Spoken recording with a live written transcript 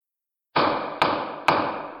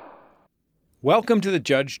Welcome to the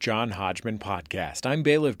Judge John Hodgman podcast. I'm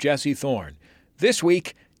bailiff Jesse Thorne. This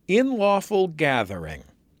week, in lawful gathering.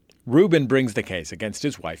 Reuben brings the case against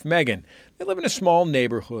his wife, Megan. They live in a small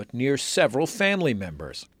neighborhood near several family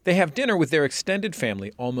members. They have dinner with their extended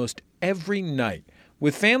family almost every night,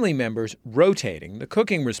 with family members rotating the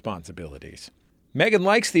cooking responsibilities. Megan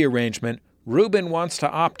likes the arrangement. Reuben wants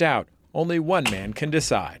to opt out. Only one man can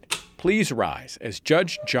decide. Please rise as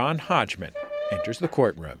Judge John Hodgman enters the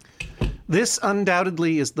courtroom. This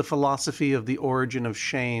undoubtedly is the philosophy of the origin of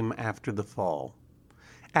shame after the fall.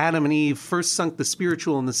 Adam and Eve first sunk the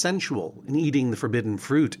spiritual and the sensual in eating the forbidden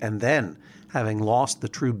fruit, and then, having lost the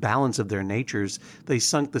true balance of their natures, they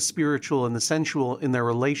sunk the spiritual and the sensual in their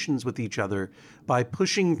relations with each other by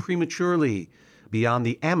pushing prematurely beyond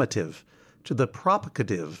the amative to the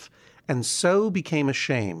propagative, and so became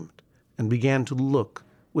ashamed and began to look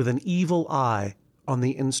with an evil eye on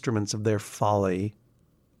the instruments of their folly.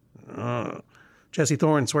 Jesse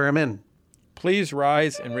Thorne, swear him in. Please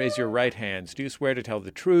rise and raise your right hands. Do you swear to tell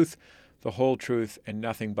the truth, the whole truth, and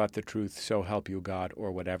nothing but the truth, so help you God,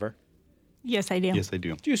 or whatever? Yes, I do. Yes, I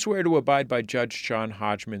do. Do you swear to abide by Judge John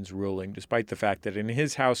Hodgman's ruling, despite the fact that in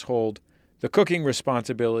his household, the cooking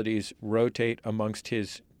responsibilities rotate amongst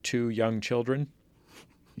his two young children?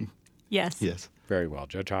 Yes. Yes. Very well,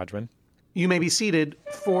 Judge Hodgman. You may be seated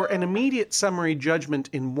for an immediate summary judgment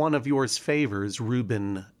in one of yours favors,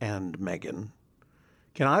 Reuben and Megan.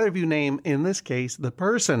 Can either of you name, in this case, the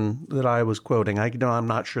person that I was quoting? I'm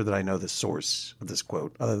not sure that I know the source of this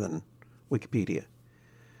quote other than Wikipedia.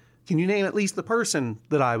 Can you name at least the person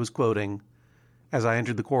that I was quoting as I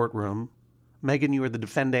entered the courtroom? Megan, you are the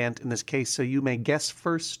defendant in this case, so you may guess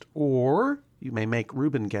first, or you may make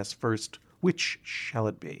Reuben guess first. Which shall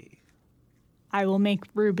it be? I will make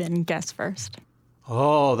Reuben guess first.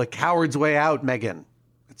 Oh, the coward's way out, Megan.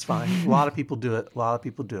 It's fine. A lot of people do it.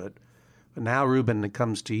 But now, Reuben, it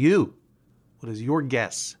comes to you. What is your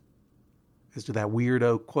guess as to that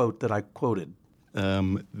weirdo quote that I quoted?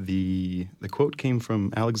 The quote came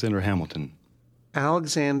from Alexander Hamilton.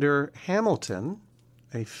 Alexander Hamilton,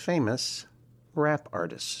 a famous rap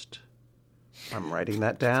artist. I'm writing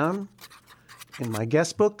that down in my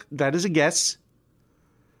guess book. That is a guess.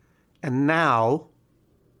 And now,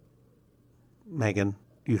 Megan,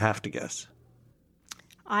 you have to guess.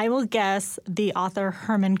 I will guess the author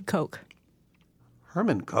Herman Koch.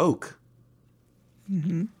 Herman Koch?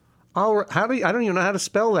 Mm-hmm. I don't even know how to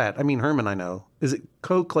spell that. I mean, Herman, I know. Is it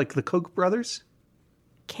Koch like the Koch brothers?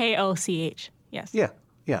 Koch, yes.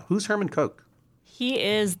 Yeah. Who's Herman Koch? He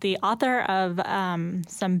is the author of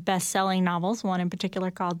some best-selling novels, one in particular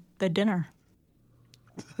called The Dinner.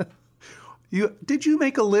 Did you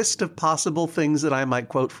make a list of possible things that I might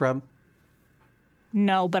quote from?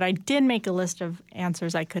 No, but I did make a list of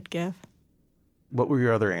answers I could give. What were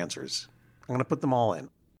your other answers? I'm going to put them all in.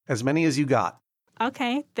 As many as you got.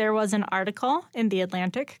 Okay, there was an article in The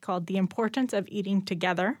Atlantic called The Importance of Eating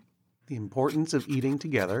Together. The Importance of Eating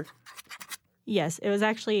Together. Yes, it was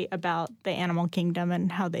actually about the animal kingdom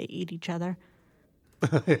and how they eat each other.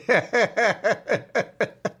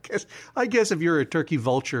 I guess if you're a turkey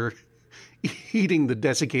vulture eating the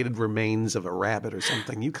desiccated remains of a rabbit or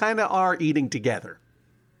something, you kind of are eating together.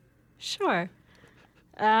 Sure.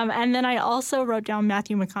 And then I also wrote down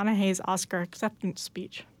Matthew McConaughey's Oscar acceptance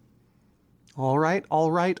speech. All right.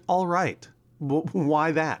 Why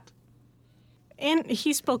that? And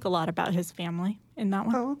he spoke a lot about his family in that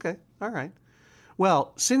one. Oh, okay. All right.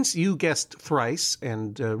 Well, since you guessed thrice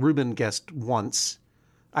and Reuben guessed once,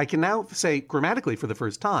 I can now say grammatically for the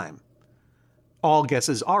first time, all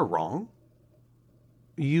guesses are wrong.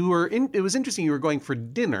 It was interesting you were going for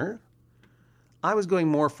dinner. I was going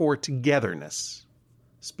more for togetherness,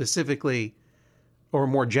 specifically, or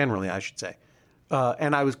more generally, I should say.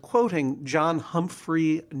 And I was quoting John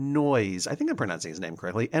Humphrey Noyes. I think I'm pronouncing his name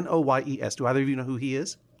correctly. Noyes. Do either of you know who he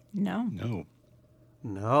is? No.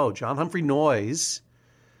 No. John Humphrey Noyes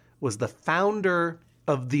was the founder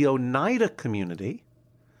of the Oneida community,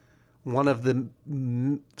 one of the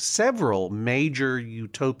several major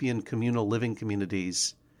utopian communal living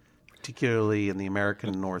communities, particularly in the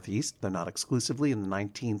American Northeast, though not exclusively, in the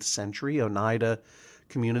 19th century. Oneida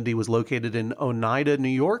community was located in Oneida, New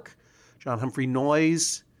York. John Humphrey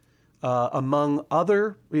Noyes, among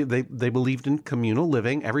other, they believed in communal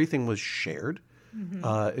living. Everything was shared.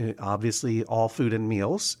 Mm-hmm. Obviously, all food and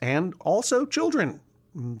meals, and also children.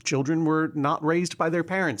 Children were not raised by their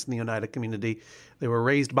parents in the Oneida community. They were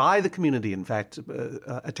raised by the community. In fact,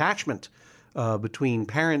 attachment between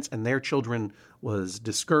parents and their children was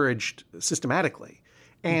discouraged systematically.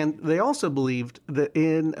 And they also believed that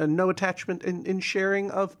in no attachment in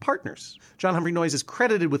sharing of partners. John Humphrey Noyes is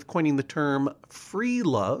credited with coining the term free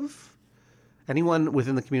love. Anyone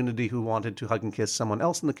within the community who wanted to hug and kiss someone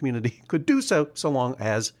else in the community could do so, so long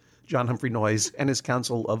as John Humphrey Noyes and his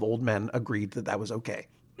council of old men agreed that that was okay.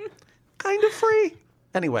 Kind of free.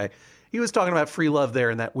 Anyway, he was talking about free love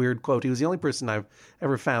there in that weird quote. He was the only person I've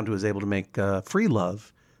ever found who was able to make free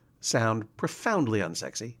love sound profoundly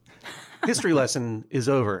unsexy. History lesson is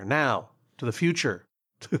over. Now, to the future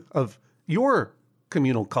of your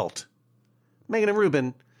communal cult. Megan and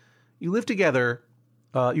Ruben, you live together.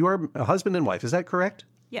 You are a husband and wife. Is that correct?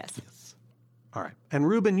 Yes. All right. And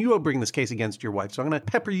Ruben, you will bring this case against your wife. So I'm going to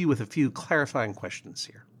pepper you with a few clarifying questions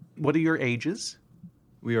here. What are your ages?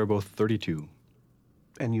 We are both 32.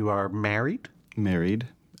 And you are married? Married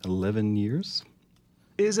 11 years.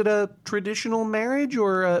 Is it a traditional marriage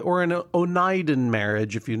or an Oneidan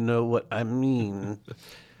marriage, if you know what I mean?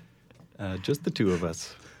 Just the two of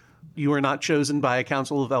us. You are not chosen by a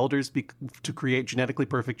council of elders to create genetically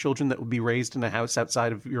perfect children that would be raised in a house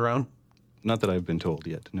outside of your own? Not that I've been told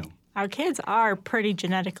yet, no. Our kids are pretty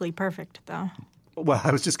genetically perfect, though. Well,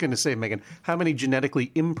 I was just going to say, Megan, how many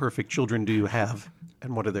genetically imperfect children do you have,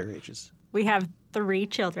 and what are their ages? We have 3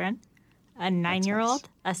 children, a 9-year-old,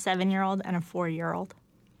 a 7-year-old, and a 4-year-old.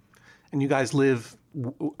 And you guys live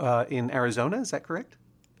in Arizona, is that correct?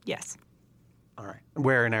 Yes. All right.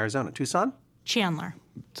 Where in Arizona? Tucson? Chandler.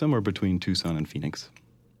 Somewhere between Tucson and Phoenix.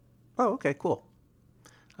 Oh, okay, cool.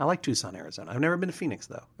 I like Tucson, Arizona. I've never been to Phoenix,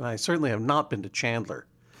 though. And I certainly have not been to Chandler.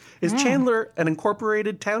 Is Chandler an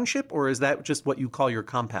incorporated township, or is that just what you call your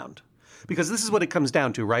compound? Because this is what it comes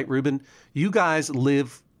down to, right, Ruben? You guys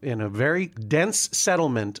live in a very dense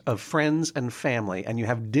settlement of friends and family, and you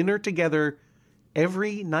have dinner together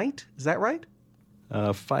every night. Is that right?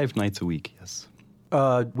 5 nights a week, yes.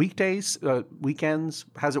 Weekdays, weekends,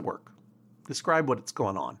 how's it work? Describe what's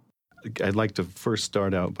going on. I'd like to first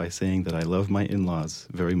start out by saying that I love my in-laws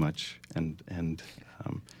very much and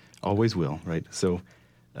always will, right? So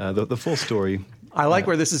the full story. I like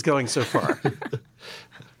where this is going so far.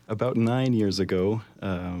 About 9 years ago,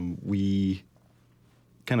 we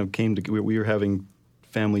kind of we were having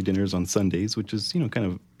family dinners on Sundays, which is, kind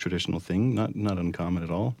of traditional thing, not uncommon at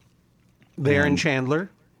all. There in Chandler?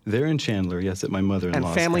 There in Chandler, yes, at my mother-in-law's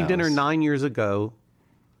And family house. dinner 9 years ago,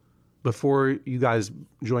 before you guys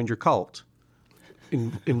joined your cult,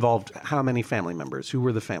 involved how many family members? Who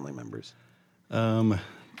were the family members?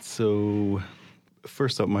 So,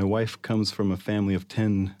 first up, my wife comes from a family of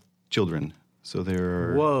 10 children. So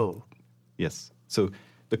there are... Whoa. Yes. So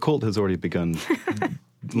the cult has already begun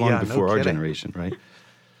long before our kidding. generation, right?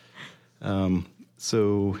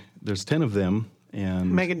 So there's 10 of them,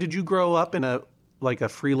 and... Megan, did you grow up in a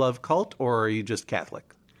free love cult, or are you just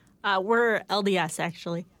Catholic? We're LDS,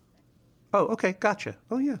 actually. Oh, okay, gotcha.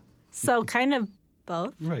 Oh, yeah. So kind of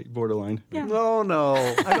both. Right, borderline. Yeah. No,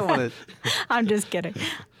 I don't want to... I'm just kidding.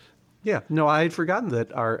 Yeah, no, I had forgotten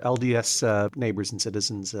that our LDS neighbors and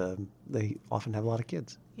citizens, they often have a lot of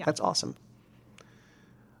kids. Yeah. That's awesome.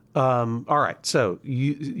 All right, so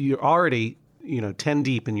you're already, 10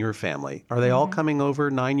 deep in your family. Are they all coming over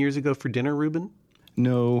 9 years ago for dinner, Ruben?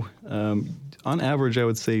 No. On average, I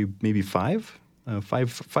would say maybe 5.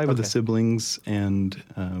 Five of the siblings, and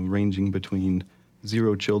ranging between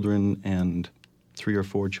 0 children and 3 or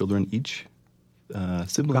 4 children each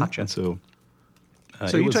sibling. Gotcha. And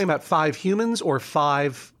so you're talking about 5 humans or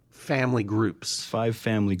 5 family groups? 5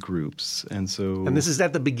 family groups. And so... And this is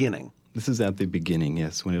at the beginning? This is at the beginning,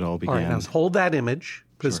 yes, when it all began. All right, now hold that image,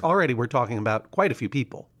 because already we're talking about quite a few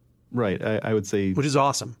people. Right, I would say... Which is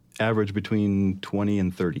awesome. Average between 20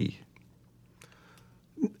 and 30.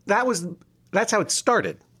 That's how it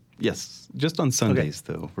started. Yes, just on Sundays,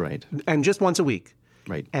 though, right. And just once a week.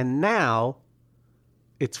 Right. And now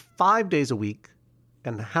it's 5 days a week.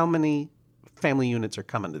 And how many family units are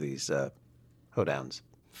coming to these hoedowns?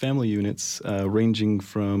 Family units ranging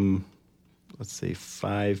from, let's say,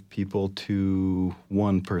 5 people to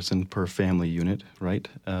 1 person per family unit, right?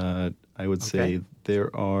 I would say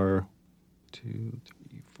there are 2,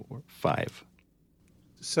 3, 4, 5.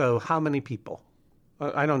 So how many people?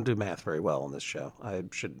 I don't do math very well on this show. I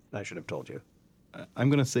should have told you. I'm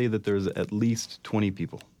going to say that there's at least 20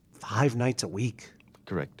 people. 5 nights a week.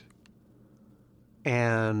 Correct.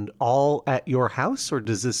 And all at your house, or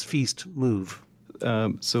does this feast move?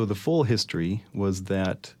 So the full history was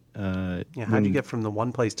that... how'd you get from the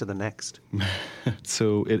one place to the next?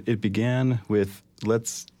 So it began with,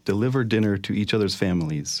 let's deliver dinner to each other's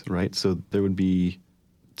families, right? So there would be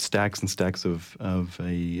stacks and stacks of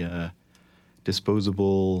a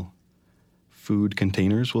disposable food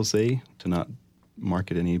containers, we'll say, to not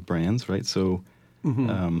market any brands, right? So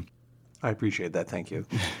I appreciate that. Thank you.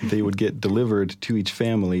 they would get delivered to each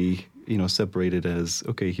family, separated as,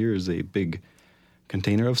 okay, here's a big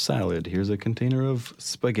container of salad, here's a container of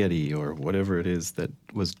spaghetti or whatever it is that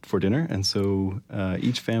was for dinner. And so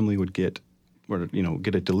each family would get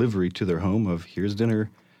a delivery to their home of, here's dinner.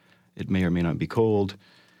 It may or may not be cold,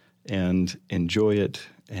 and enjoy it,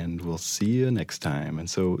 and we'll see you next time. And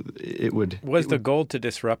so Was the goal to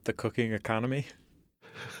disrupt the cooking economy?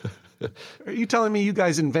 Are you telling me you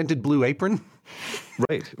guys invented Blue Apron?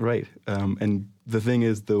 Right. And the thing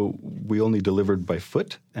is, though, we only delivered by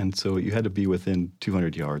foot, and so you had to be within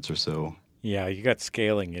 200 yards or so. Yeah, you got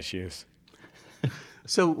scaling issues.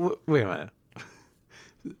 So, wait a minute.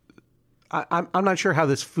 I'm not sure how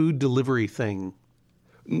this food delivery thing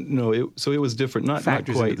No, so it was different. Not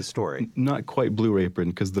factors quite into the story. Not quite Blue Apron,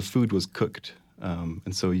 because the food was cooked,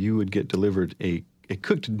 and so you would get delivered a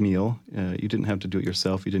cooked meal. You didn't have to do it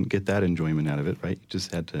yourself. You didn't get that enjoyment out of it, right? You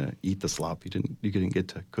just had to eat the slop. You didn't get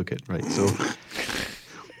to cook it, right? So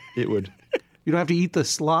it would. You don't have to eat the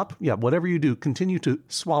slop. Yeah, whatever you do, continue to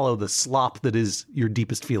swallow the slop that is your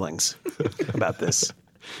deepest feelings about this.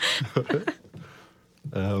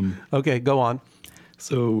 Okay, go on.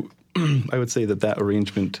 So I would say that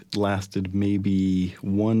arrangement lasted maybe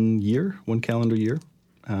 1 year, 1 calendar year.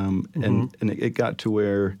 And it got to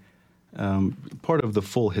where part of the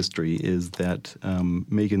full history is that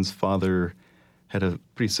Megan's father had a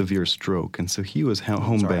pretty severe stroke, and so he was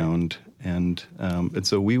homebound. And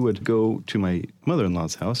so we would go to my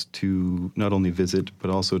mother-in-law's house to not only visit,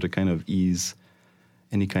 but also to kind of ease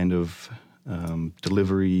any kind of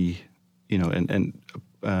delivery, and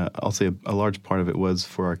I'll say a large part of it was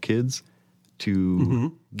for our kids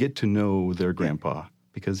to get to know their grandpa,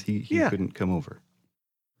 because he couldn't come over.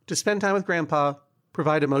 To spend time with grandpa,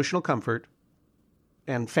 provide emotional comfort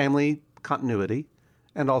and family continuity,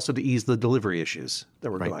 and also to ease the delivery issues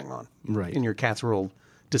that were going on in your casserole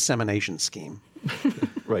dissemination scheme.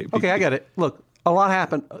 Right. Okay, I get it. Look, a lot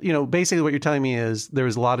happened. Basically what you're telling me is there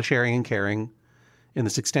was a lot of sharing and caring in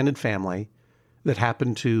this extended family that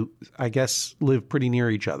happened to, I guess, live pretty near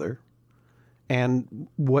each other. And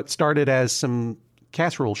what started as some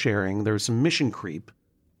casserole sharing, there was some mission creep.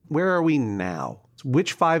 Where are we now?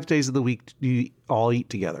 Which 5 days of the week do you all eat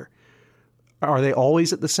together? Are they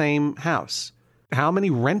always at the same house? How many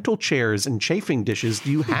rental chairs and chafing dishes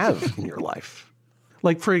do you have in your life?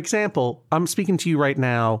 Like, for example, I'm speaking to you right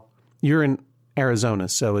now. You're in Arizona,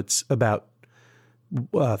 so it's about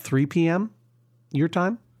 3 p.m. your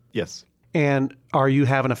time? Yes. And are you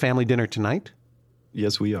having a family dinner tonight?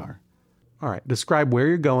 Yes, we are. All right. Describe where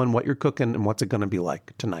you're going, what you're cooking, and what's it going to be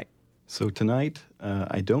like tonight. So tonight,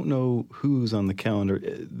 I don't know who's on the calendar.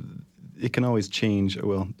 It can always change.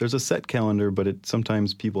 Well, there's a set calendar, but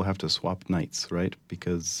sometimes people have to swap nights, right?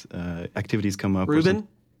 Because activities come up. Ruben?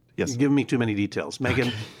 Yes. You're giving me too many details.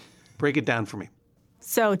 Megan, break it down for me.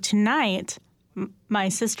 So tonight, my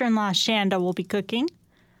sister-in-law Shanda will be cooking.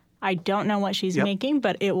 I don't know what she's making,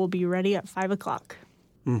 but it will be ready at 5 o'clock.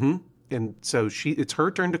 Mm-hmm. And so it's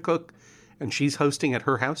her turn to cook, and she's hosting at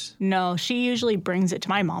her house? No, she usually brings it to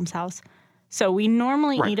my mom's house. So we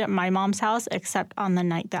normally eat at my mom's house, except on the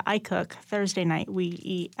night that I cook, Thursday night, we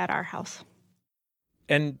eat at our house.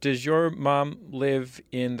 And does your mom live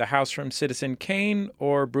in the house from Citizen Kane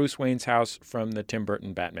or Bruce Wayne's house from the Tim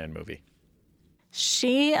Burton Batman movie?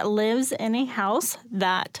 She lives in a house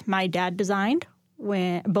that my dad designed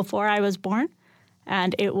before I was born,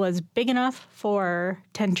 and it was big enough for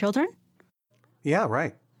 10 children. Yeah,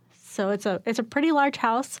 right. So it's a pretty large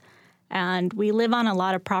house, and we live on a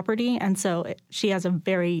lot of property, and so she has a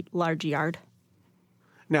very large yard.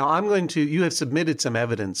 Now, you have submitted some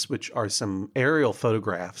evidence, which are some aerial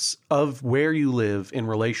photographs of where you live in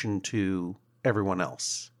relation to everyone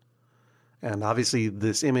else. And obviously,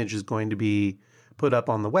 this image is going to be put up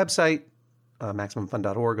on the website,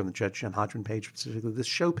 MaximumFun.org, on the Judge John Hodgman page, specifically this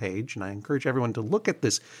show page. And I encourage everyone to look at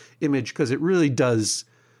this image because it really does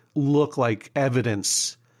look like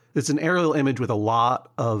evidence. It's an aerial image with a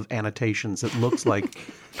lot of annotations. It looks like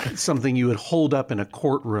something you would hold up in a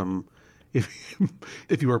courtroom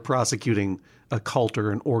if you were prosecuting a cult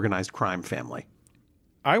or an organized crime family.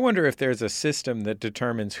 I wonder if there's a system that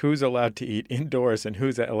determines who's allowed to eat indoors and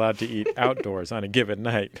who's allowed to eat outdoors on a given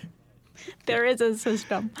night. There is a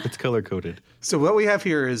system. It's color-coded. So what we have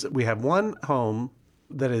here is we have one home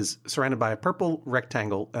that is surrounded by a purple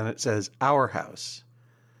rectangle, and it says "Our House."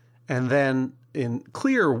 And then in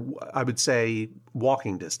clear, I would say,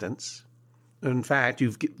 walking distance. In fact,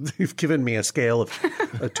 you've given me a scale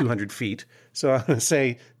of 200 feet. So I'm going to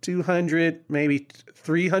say 200, maybe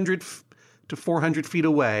 300 to 400 feet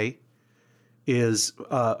away is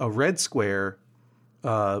a red square,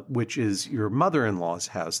 which is your mother-in-law's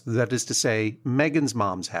house. That is to say, Megan's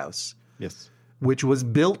mom's house, Yes, which was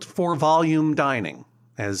built for volume dining,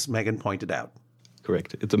 as Megan pointed out.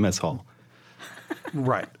 correct. It's a mess hall.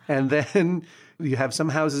 Right. And then you have some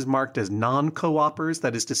houses marked as non-co-opers.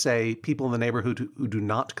 That is to say, people in the neighborhood who do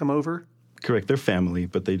not come over. Correct. They're family,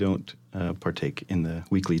 but they don't partake in the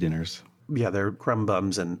weekly dinners. Yeah, they're crumb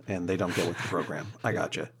bums and they don't get with the program. I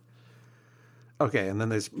gotcha. Okay, and then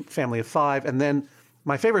there's family of 5. And then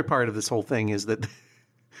my favorite part of this whole thing is that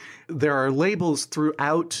there are labels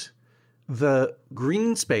throughout the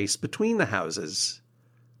green space between the houses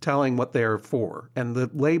telling what they're for. And the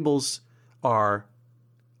labels are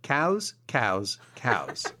cows, cows,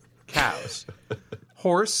 cows, cows,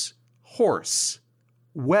 horse, horse,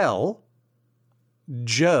 well,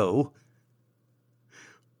 Joe,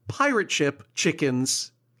 pirate ship,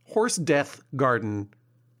 chickens, horse death, garden,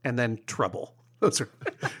 and then trouble. Those are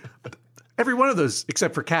every one of those,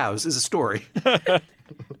 except for cows, is a story. I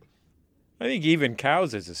think even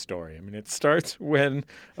cows is a story. I mean, it starts when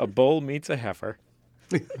a bull meets a heifer.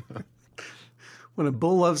 When a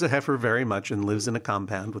bull loves a heifer very much and lives in a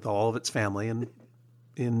compound with all of its family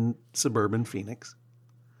in suburban Phoenix.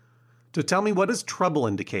 So tell me, what does trouble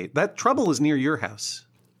indicate? That trouble is near your house.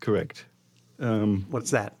 Correct.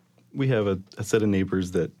 What's that? We have a set of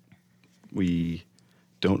neighbors that we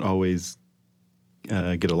don't always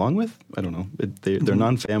get along with. I don't know. They're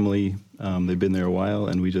non-family. They've been there a while,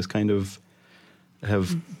 and we just kind of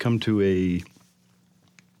have come to a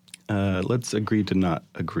let's agree to not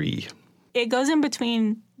agree. It goes in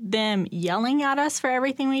between them yelling at us for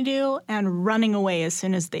everything we do and running away as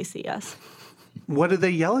soon as they see us. What do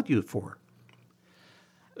they yell at you for?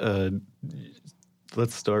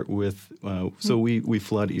 Let's start with, so we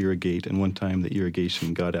flood irrigate, and one time the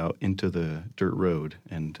irrigation got out into the dirt road,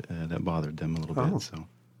 and that bothered them a little bit. So,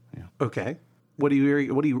 yeah. Okay. What do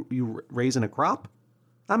you raising a crop?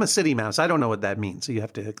 I'm a city mouse. I don't know what that means, so you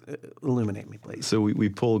have to illuminate me, please. So we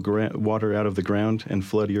pull water out of the ground and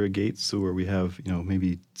flood irrigate, so where we have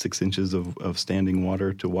maybe 6 inches of standing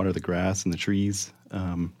water to water the grass and the trees.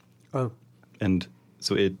 And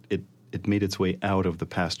so it made its way out of the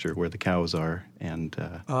pasture where the cows are and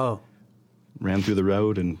ran through the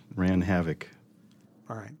road and ran havoc.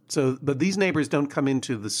 All right. So, but these neighbors don't come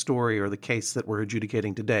into the story or the case that we're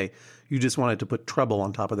adjudicating today. You just wanted to put trouble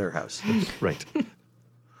on top of their house. Right.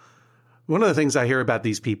 One of the things I hear about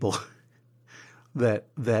these people that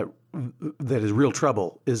is real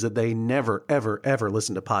trouble is that they never, ever, ever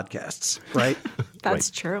listen to podcasts, right? That's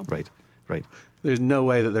true. Right. There's no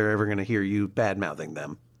way that they're ever going to hear you bad-mouthing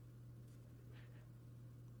them.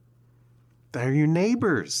 They're your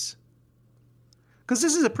neighbors. Because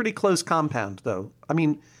this is a pretty close compound, though. I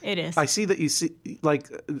mean, It is. I see that you see, like,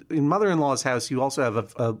 in mother-in-law's house, you also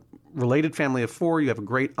have a related family of 4. You have a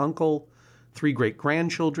great uncle, 3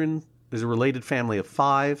 great-grandchildren. There's a related family of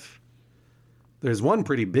 5. There's one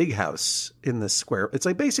pretty big house in this square. It's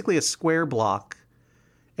like basically a square block.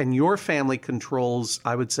 And your family controls,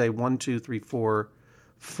 I would say, 4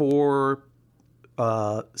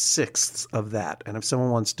 sixths of that. And if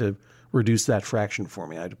someone wants to reduce that fraction for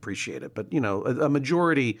me, I'd appreciate it. But, a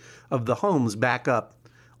majority of the homes back up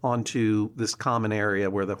onto this common area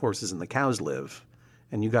where the horses and the cows live.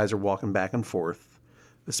 And you guys are walking back and forth,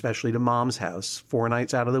 especially to mom's house, 4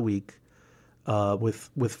 nights out of the week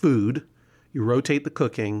with food. You rotate the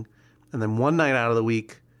cooking. And then one night out of the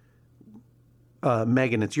week,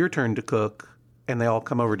 Megan, it's your turn to cook, and they all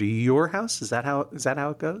come over to your house? Is that how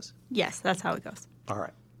it goes? Yes, that's how it goes. All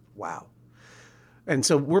right. Wow. And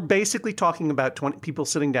so we're basically talking about 20 people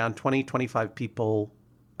sitting down, 20, 25 people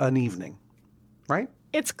an evening, right?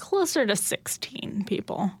 It's closer to 16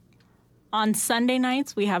 people. On Sunday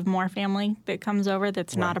nights, we have more family that comes over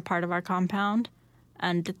that's not a part of our compound,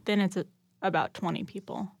 and then it's about 20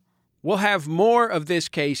 people. We'll have more of this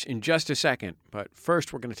case in just a second, but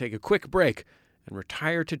first we're going to take a quick break and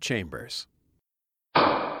retire to chambers.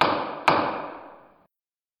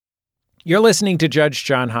 You're listening to Judge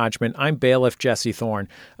John Hodgman. I'm bailiff Jesse Thorne.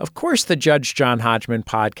 Of course, the Judge John Hodgman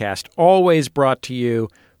podcast, always brought to you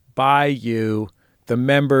by you, the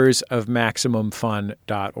members of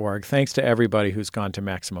MaximumFun.org. Thanks to everybody who's gone to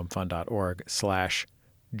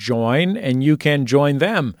MaximumFun.org/join, and you can join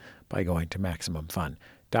them by going to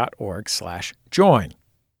MaximumFun.org/join.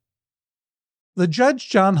 The Judge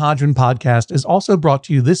John Hodgman podcast is also brought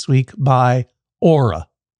to you this week by Aura.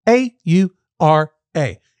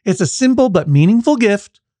 A-U-R-A. It's a simple but meaningful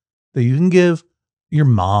gift that you can give your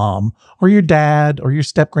mom or your dad or your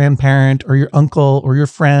step-grandparent or your uncle or your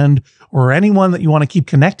friend or anyone that you want to keep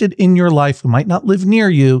connected in your life who might not live near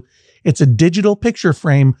you. It's a digital picture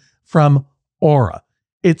frame from Aura.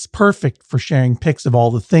 It's perfect for sharing pics of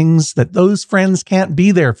all the things that those friends can't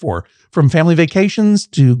be there for, from family vacations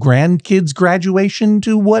to grandkids' graduation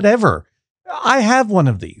to whatever. I have one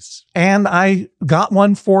of these, and I got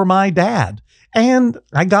one for my dad, and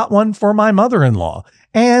I got one for my mother-in-law,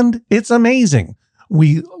 and it's amazing.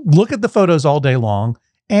 We look at the photos all day long,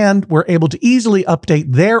 and we're able to easily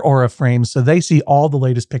update their Aura frames so they see all the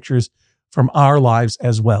latest pictures from our lives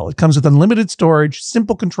as well. It comes with unlimited storage,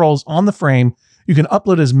 simple controls on the frame. You can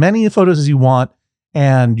upload as many photos as you want,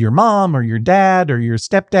 and your mom or your dad or your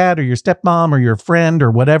stepdad or your stepmom or your friend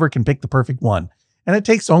or whatever can pick the perfect one. And it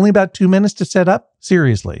takes only about 2 minutes to set up.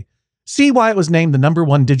 Seriously. See why it was named the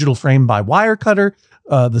 #1 digital frame by Wirecutter,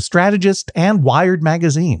 The Strategist, and Wired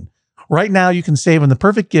Magazine. Right now, you can save on the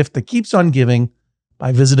perfect gift that keeps on giving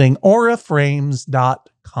by visiting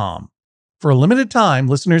auraframes.com. For a limited time,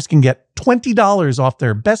 listeners can get $20 off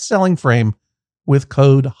their best-selling frame with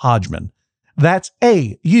code Hodgman. That's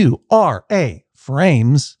AURA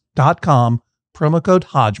frames.com, promo code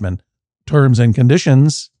Hodgman. Terms and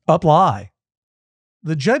conditions apply.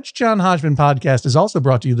 The Judge John Hodgman podcast is also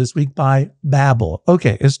brought to you this week by Babbel.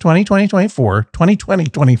 Okay, it's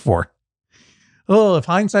 2020-24. Oh, if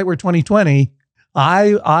hindsight were 2020,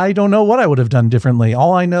 I don't know what I would have done differently.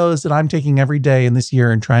 All I know is that I'm taking every day in this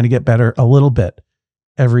year and trying to get better a little bit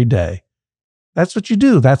every day. That's what you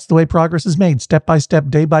do. That's the way progress is made, step by step,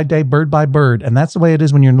 day by day, bird by bird. And that's the way it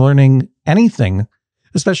is when you're learning anything,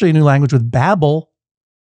 especially a new language with Babbel.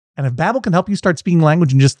 And if Babbel can help you start speaking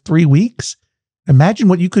language in just 3 weeks, imagine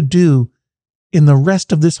what you could do in the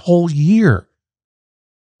rest of this whole year.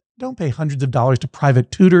 Don't pay hundreds of dollars to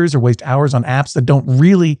private tutors or waste hours on apps that don't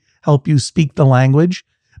really help you speak the language.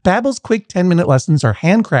 Babbel's quick 10-minute lessons are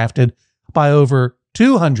handcrafted by over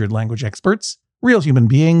 200 language experts, real human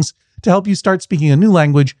beings, to help you start speaking a new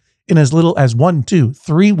language in as little as 1, 2,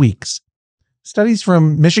 3 weeks. Studies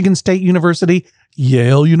from Michigan State University,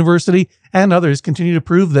 Yale University, and others continue to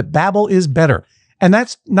prove that Babbel is better. And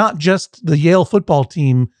that's not just the Yale football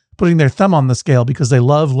team putting their thumb on the scale because they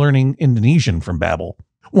love learning Indonesian from Babbel.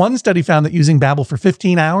 One study found that using Babbel for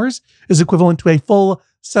 15 hours is equivalent to a full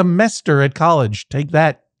semester at college. Take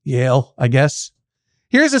that, Yale, I guess.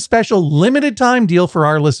 Here's a special limited time deal for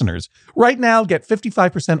our listeners. Right now, get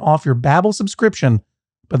 55% off your Babbel subscription,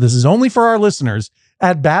 but this is only for our listeners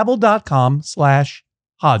at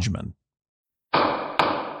babbel.com/Hodgman.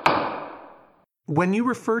 When you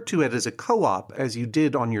refer to it as a co-op, as you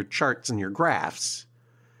did on your charts and your graphs,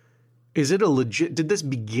 is it a legit, did this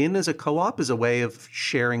begin as a co-op, as a way of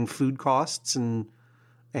sharing food costs and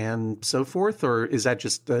so forth? Or is that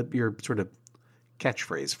just your sort of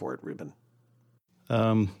catchphrase for it, Ruben?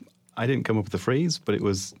 I didn't come up with the phrase, but it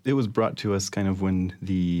was brought to us kind of when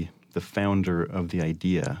the founder of the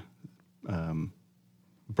idea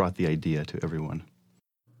brought the idea to everyone.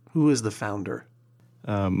 Who is the founder?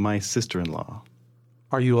 My sister-in-law.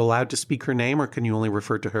 Are you allowed to speak her name, or can you only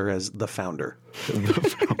refer to her as the founder?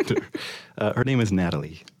 The founder. Her name is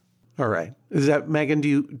Natalie. All right. Is that, Megan,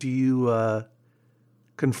 do you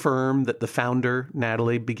confirm that the founder,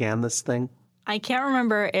 Natalie, began this thing? I can't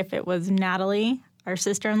remember if it was Natalie, our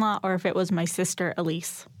sister-in-law, or if it was my sister,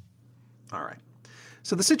 Elise. All right.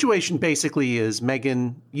 So the situation basically is,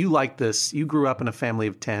 Megan, you like this. You grew up in a family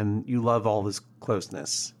of 10. You love all this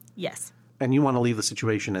closeness. Yes. And you want to leave the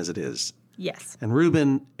situation as it is. Yes. And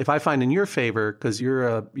Ruben, if I find in your favor, because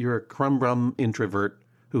you're a crumb-brum introvert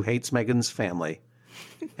who hates Megan's family,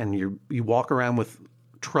 and you walk around with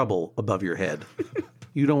trouble above your head,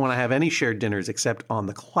 you don't want to have any shared dinners except on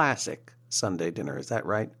the classic Sunday dinner. Is that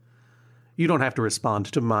right? You don't have to respond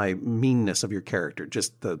to my meanness of your character,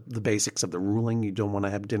 just the basics of the ruling. You don't want to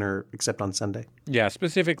have dinner except on Sunday? Yeah,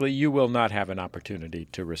 specifically, you will not have an opportunity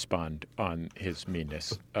to respond on his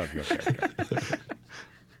meanness of your character.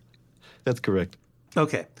 That's correct.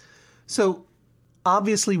 Okay. So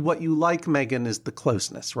obviously what you like, Megan, is the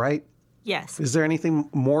closeness, right? Yes. Is there anything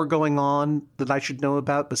more going on that I should know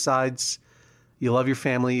about besides you love your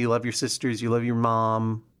family, you love your sisters, you love your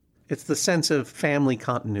mom? It's the sense of family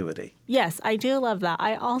continuity. Yes, I do love that.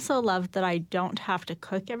 I also love that I don't have to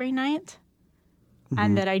cook every night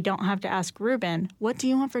and that I don't have to ask Ruben, what do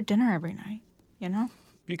you want for dinner every night? You know?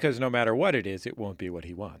 Because no matter what it is, it won't be what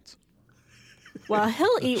he wants. Well,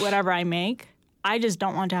 he'll eat whatever I make. I just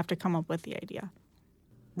don't want to have to come up with the idea.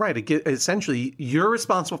 Right. Essentially, you're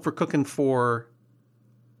responsible for cooking for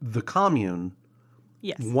the commune.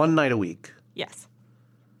 Yes. One night a week. Yes.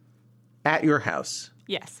 At your house.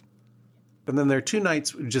 Yes. And then there are 2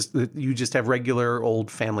 nights you just have regular old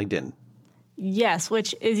family din. Yes,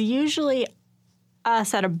 which is usually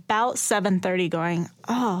us at about 7:30 going,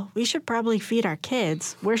 oh, we should probably feed our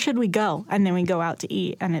kids. Where should we go? And then we go out to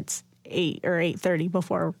eat, and it's 8 or 8:30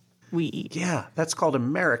 before we eat. Yeah, that's called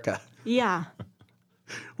America. Yeah.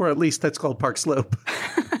 Or at least that's called Park Slope.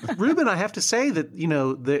 Ruben, I have to say that,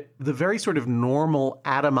 the very sort of normal,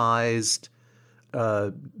 atomized,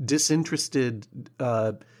 disinterested,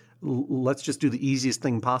 let's just do the easiest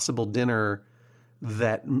thing possible dinner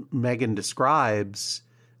that Megan describes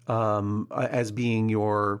as being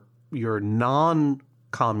your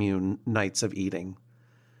non-commune nights of eating.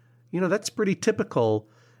 That's pretty typical.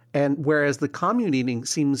 And whereas the commune eating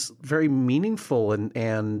seems very meaningful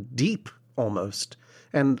and deep almost,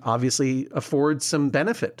 and obviously affords some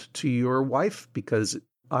benefit to your wife, because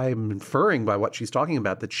I'm inferring by what she's talking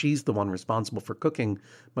about that she's the one responsible for cooking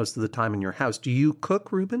most of the time in your house. Do you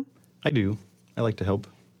cook, Ruben? I do. I like to help.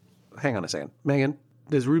 Hang on a second. Megan,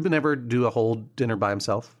 does Ruben ever do a whole dinner by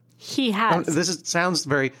himself? He has. This sounds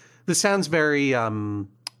very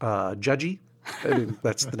judgy. I mean,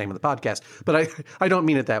 that's the name of the podcast. But I don't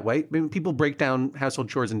mean it that way. I mean, people break down household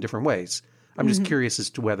chores in different ways. I'm just curious as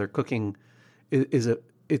to whether cooking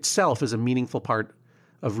itself is a meaningful part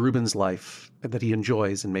of Ruben's life that he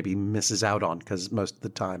enjoys and maybe misses out on, because most of the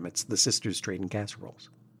time it's the sisters trading casseroles.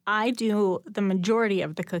 I do the majority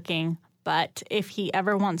of the cooking, but if he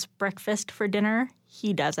ever wants breakfast for dinner,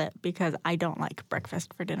 he does it, because I don't like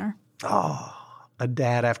breakfast for dinner. Oh, a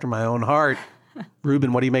dad after my own heart.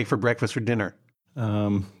 Ruben, what do you make for breakfast for dinner?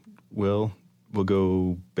 Well, we'll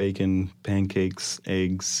go bacon, pancakes,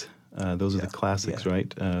 eggs. Those are the classics,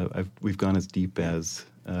 right? We've gone as deep as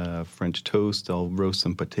French toast. I'll roast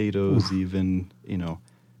some potatoes, even,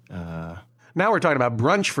 Now we're talking about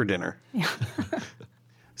brunch for dinner. Yeah.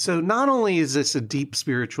 So not only is this a deep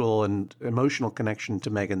spiritual and emotional connection to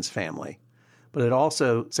Megan's family, but it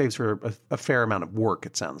also saves her a fair amount of work,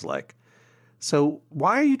 it sounds like. So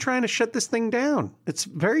why are you trying to shut this thing down? It's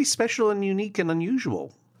very special and unique and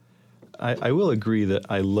unusual. I will agree that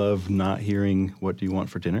I love not hearing what do you want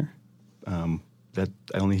for dinner. That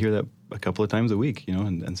I only hear that a couple of times a week,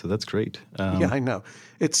 and so that's great. Yeah, I know.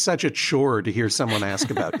 It's such a chore to hear someone ask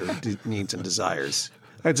about your needs and desires.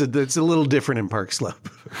 It's a little different in Park Slope,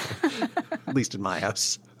 at least in my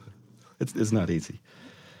house. It's not easy.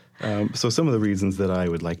 So some of the reasons that I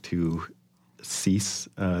would like to cease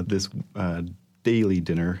this daily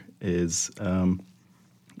dinner is, I'm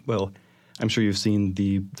sure you've seen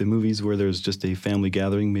the movies where there's just a family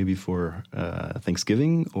gathering, maybe for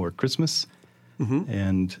Thanksgiving or Christmas. Mm-hmm.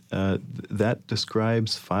 And that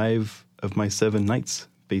describes 5 of my 7 nights,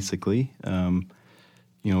 basically.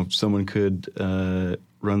 Someone could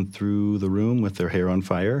run through the room with their hair on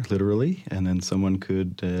fire, literally, and then someone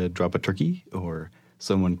could drop a turkey, or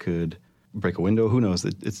someone could break a window. Who knows?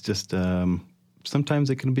 It's just sometimes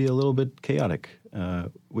it can be a little bit chaotic,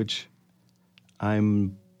 which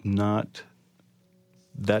I'm not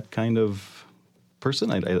that kind of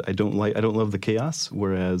person. I don't love the chaos,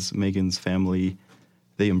 whereas Megan's family,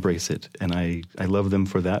 they embrace it, and I love them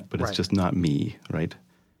for that, but it's just not me, right?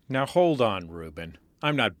 Now hold on, Ruben.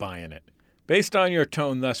 I'm not buying it. Based on your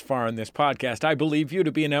tone thus far in this podcast, I believe you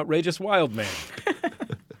to be an outrageous wild man.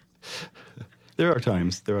 There are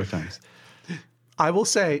times. I will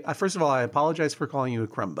say, first of all, I apologize for calling you a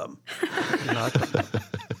crumb bum.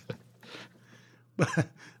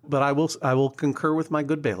 But I will concur with my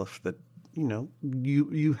good bailiff that,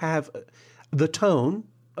 you have the tone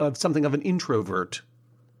of something of an introvert.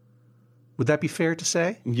 Would that be fair to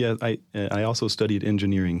say? Yeah, I also studied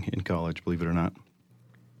engineering in college, believe it or not.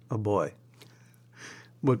 Oh, boy.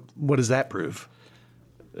 What does that prove?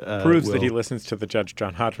 Proves that he listens to the Judge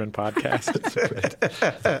John Hodgman podcast.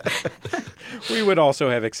 We would also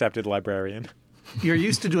have accepted librarian. You're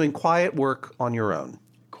used to doing quiet work on your own.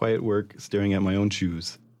 Quiet work, staring at my own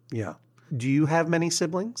shoes. Yeah. Do you have many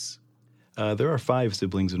siblings? There are 5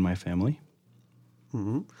 siblings in my family.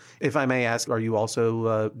 Mm-hmm. If I may ask, are you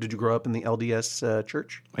also, did you grow up in the LDS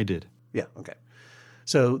church? I did. Yeah, okay.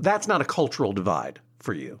 So that's not a cultural divide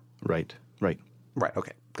for you. Right. Right,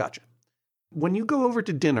 okay, gotcha. When you go over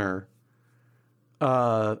to dinner,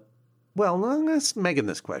 let's ask Megan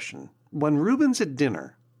this question. When Ruben's at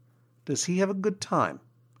dinner, does he have a good time?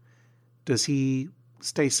 Does he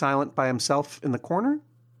stay silent by himself in the corner?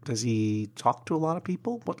 Does he talk to a lot of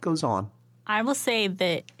people? What goes on? I will say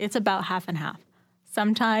that it's about half and half.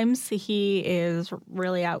 Sometimes he is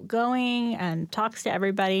really outgoing and talks to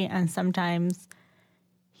everybody, and sometimes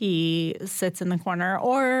he sits in the corner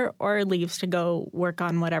or leaves to go work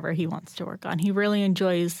on whatever he wants to work on. He really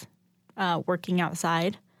enjoys working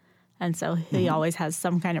outside, and so he always has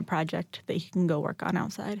some kind of project that he can go work on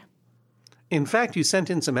outside. In fact, you sent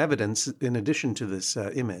in some evidence in addition to this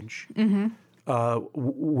image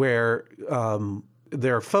where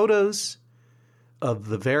there are photos of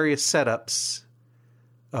the various setups,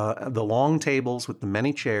 the long tables with the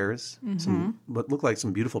many chairs, some what look like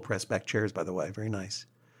some beautiful press-back chairs, by the way, very nice,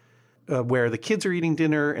 where the kids are eating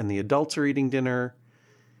dinner and the adults are eating dinner.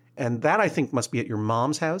 And that, I think, must be at your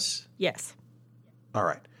mom's house? Yes. All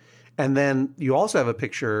right. And then you also have a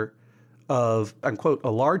picture of, unquote,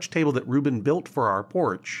 a large table that Reuben built for our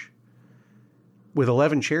porch with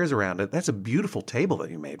 11 chairs around it. That's a beautiful table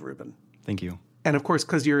that you made, Reuben. Thank you. And, of course,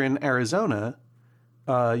 because you're in Arizona,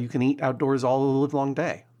 you can eat outdoors all the livelong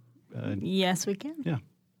day. Yes, we can. Yeah.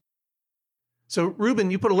 So,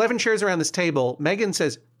 Reuben, you put 11 chairs around this table. Megan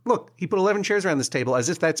says, look, he put 11 chairs around this table as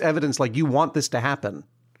if that's evidence like you want this to happen.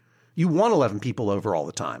 You want 11 people over all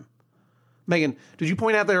the time. Megan, did you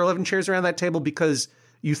point out there are 11 chairs around that table because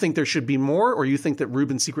you think there should be more, or you think that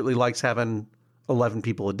Reuben secretly likes having 11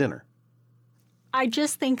 people at dinner? I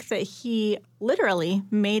just think that he literally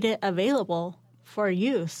made it available for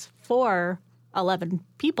use for 11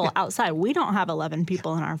 people outside. We don't have 11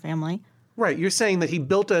 people in our family. Right. You're saying that he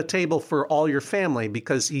built a table for all your family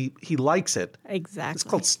because he likes it. Exactly. It's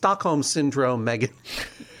called Stockholm Syndrome, Megan.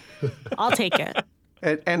 I'll take it.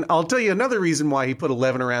 And I'll tell you another reason why he put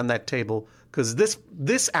 11 around that table, because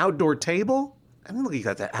this outdoor table, I mean, look, you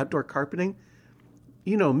got that outdoor carpeting.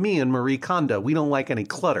 You know, me and Marie Kondo, we don't like any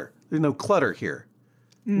clutter. There's no clutter here.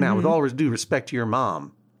 Now, with all due respect to your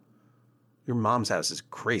mom's house is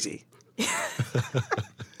crazy.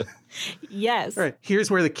 Yes. All right, here's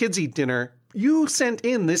where the kids eat dinner. You sent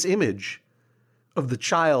in this image of the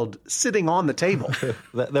child sitting on the table.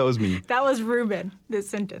 That was me. That was Reuben that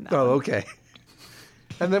sent in that. Oh, okay.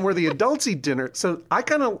 And then where the adults eat dinner. So I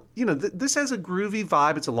kind of, this has a groovy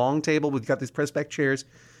vibe. It's a long table. We've got these press-back chairs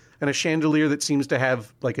and a chandelier that seems to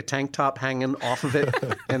have like a tank top hanging off of it.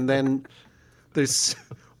 And then there's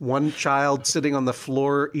one child sitting on the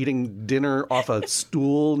floor eating dinner off a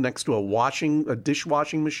stool next to a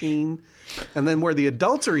dishwashing machine. And then where the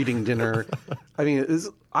adults are eating dinner, I mean,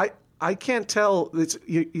 I can't tell.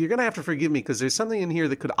 You're going to have to forgive me because there's something in here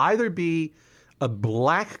that could either be a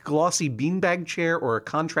black glossy beanbag chair or a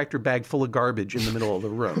contractor bag full of garbage in the middle of the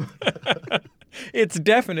room. It's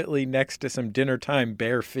definitely next to some dinner time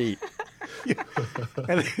bare feet.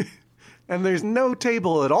 And there's no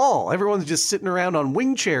table at all. Everyone's just sitting around on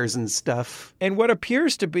wing chairs and stuff. And what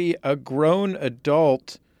appears to be a grown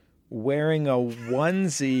adult wearing a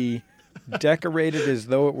onesie decorated as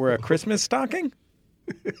though it were a Christmas stocking?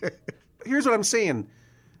 Here's what I'm saying.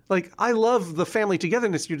 Like, I love the family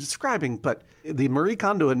togetherness you're describing, but the Marie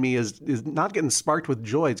Kondo in me is not getting sparked with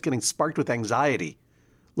joy. It's getting sparked with anxiety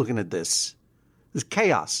looking at this. This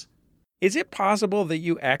chaos. Is it possible that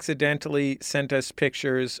you accidentally sent us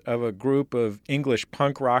pictures of a group of English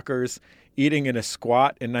punk rockers eating in a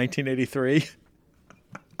squat in 1983?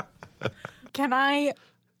 Can I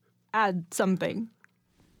add something?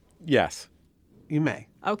 Yes. You may.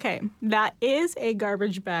 Okay, that is a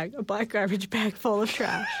garbage bag, a black garbage bag full of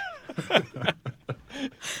trash.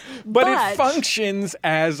 But it functions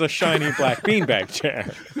as a shiny black beanbag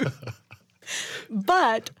chair.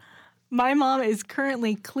 But my mom is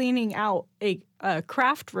currently cleaning out a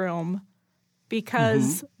craft room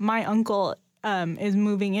because my uncle is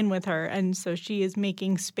moving in with her, and so she is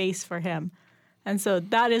making space for him. And so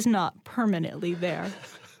that is not permanently there.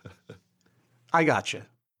 I gotcha.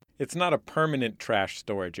 It's not a permanent trash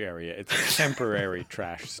storage area. It's a temporary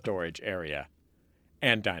trash storage area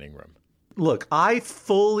and dining room. Look, I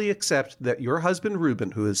fully accept that your husband,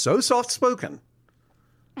 Reuben, who is so soft-spoken,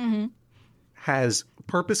 has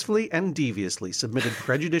purposefully and deviously submitted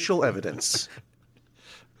prejudicial evidence.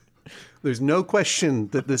 There's no question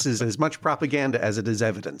that this is as much propaganda as it is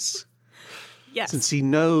evidence. Yes. Since he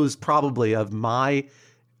knows probably of my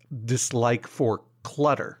dislike for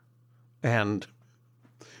clutter and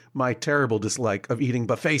my terrible dislike of eating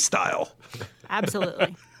buffet style.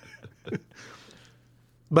 Absolutely.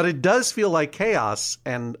 But it does feel like chaos.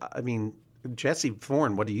 And I mean, Jesse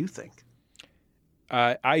Thorne, what do you think?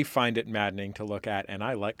 I find it maddening to look at, and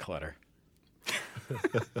I like clutter.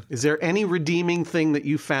 Is there any redeeming thing that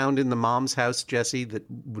you found in the mom's house, Jesse, that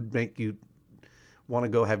would make you want to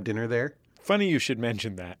go have dinner there? Funny you should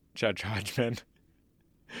mention that, Judge Hodgman.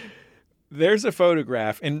 There's a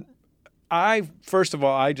photograph, and first of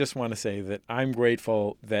all, I just want to say that I'm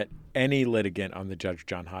grateful that any litigant on the Judge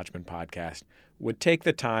John Hodgman podcast would take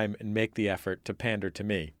the time and make the effort to pander to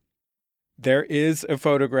me. There is a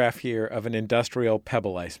photograph here of an industrial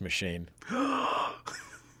pebble ice machine.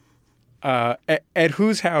 At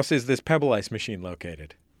whose house is this pebble ice machine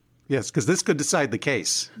located? Yes, because this could decide the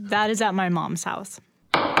case. That is at my mom's house.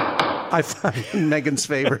 I find in Megan's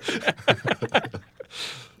favor.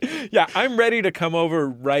 Yeah, I'm ready to come over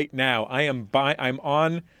right now. I'm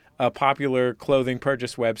on a popular clothing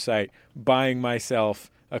purchase website buying myself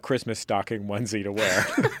a Christmas stocking onesie to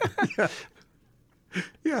wear.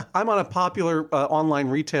 Yeah, I'm on a popular online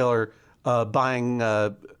retailer buying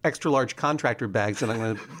extra large contractor bags that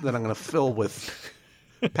I'm gonna fill with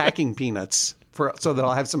packing peanuts so that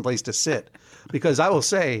I'll have some place to sit. Because I will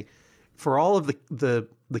say, for all of the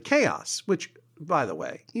chaos, which, by the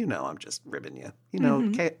way, I'm just ribbing you.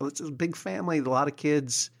 It's a big family, a lot of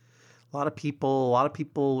kids, a lot of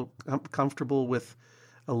people comfortable with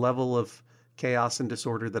a level of chaos and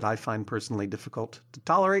disorder that I find personally difficult to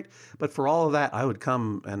tolerate. But for all of that, I would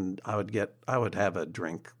come and I would have a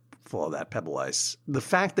drink full of that Pebble Ice. The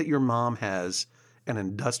fact that your mom has an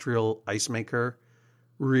industrial ice maker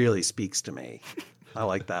really speaks to me. I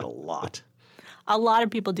like that a lot. A lot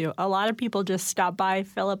of people do. A lot of people just stop by,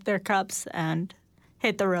 fill up their cups, and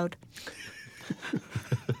hit the road.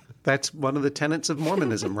 That's one of the tenets of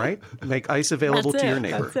Mormonism, right? Make ice available to your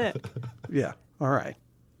neighbor. That's it. Yeah. All right.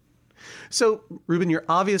 So, Ruben, you're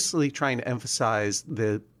obviously trying to emphasize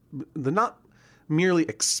the not merely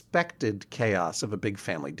expected chaos of a big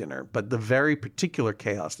family dinner, but the very particular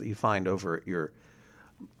chaos that you find over at your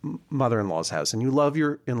mother-in-law's house. And you love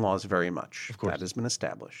your in-laws very much. Of course. That has been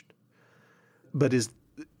established. But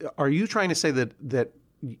are you trying to say that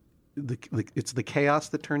it's the chaos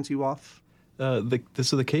that turns you off? So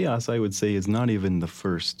the chaos, I would say, is not even the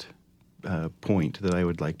first point that I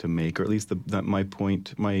would like to make, or at least my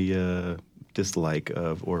point, my dislike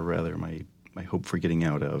of, or rather my hope for getting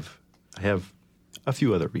out of. I have a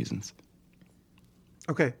few other reasons.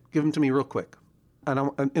 Okay, give them to me real quick.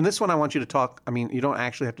 And in this one, I want you to talk. I mean, you don't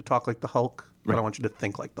actually have to talk like the Hulk, but Right. I want you to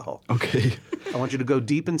think like the Hulk. Okay. I want you to go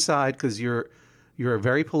deep inside because you're a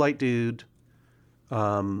very polite dude,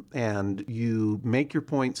 and you make your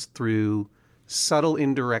points through subtle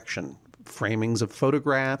indirection, framings of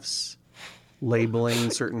photographs,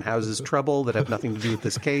 labeling certain houses trouble that have nothing to do with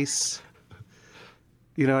this case.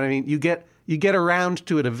 You know what I mean? You get around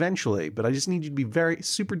to it eventually, but I just need you to be very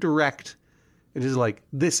super direct and just like,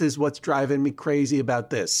 this is what's driving me crazy about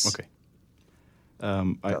this. Okay.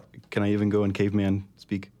 Can I even go in caveman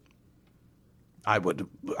speak? I would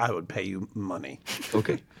pay you money.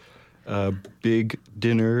 Okay. Big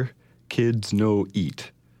dinner, kids no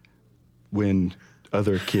eat when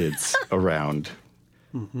other kids around.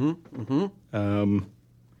 Mm-hmm. Mm-hmm.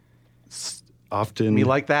 Often. Me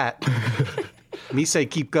like that. Me say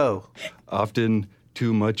keep go. Often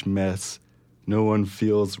too much mess. No one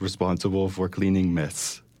feels responsible for cleaning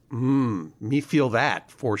mess. Me feel that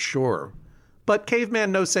for sure. But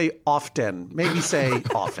caveman no say often. Maybe say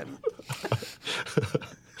often.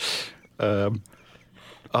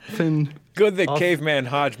 Often. Good that Caveman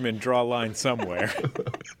Hodgman draw a line somewhere.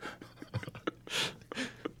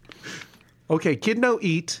 Okay, kid no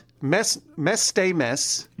eat. Mess stay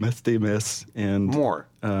mess. Mess stay mess. And More.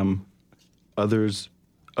 others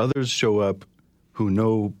show up who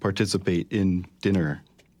no participate in dinner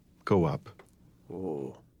co-op.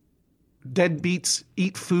 Oh. Deadbeats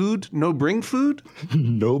eat food, no bring food?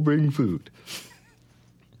 No bring food.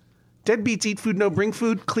 Deadbeats eat food, no bring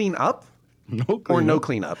food, clean up? No Or clean no up.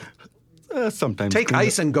 clean up? Sometimes. Take clean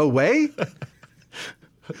ice up. and go away?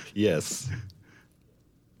 Yes.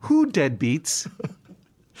 Who deadbeats?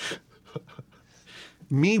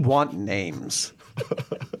 Me want names.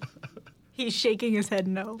 He's shaking his head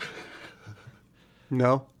no.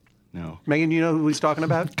 No? No. Megan, you know who he's talking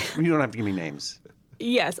about? You don't have to give me names.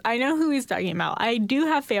 Yes, I know who he's talking about. I do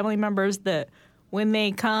have family members that when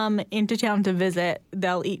they come into town to visit,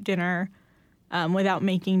 they'll eat dinner without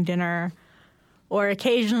making dinner. Or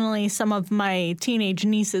occasionally some of my teenage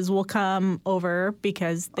nieces will come over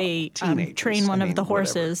because they teenagers, train one I of mean, the whatever.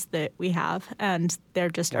 horses that we have, and they're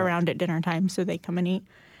just around at dinner time, so they come and eat.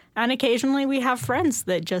 And occasionally we have friends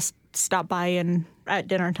that just stop by and at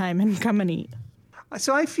dinner time and come and eat.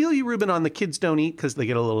 So I feel you, Ruben, on the kids don't eat because they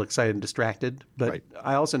get a little excited and distracted. But Right.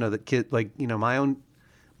 I also know that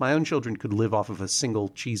my own children could live off of a single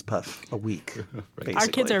cheese puff a week. Basically. Our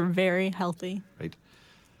kids are very healthy. Right.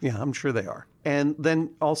 Yeah, I'm sure they are. And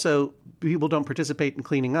then also people don't participate in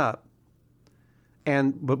cleaning up.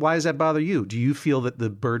 But why does that bother you? Do you feel that the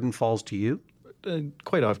burden falls to you?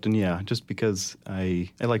 Quite often, yeah. Just because I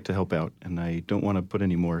like to help out, and I don't want to put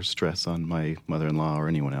any more stress on my mother-in-law or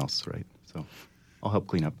anyone else, right? So I'll help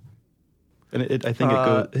clean up. And I think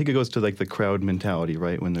it goes to like the crowd mentality,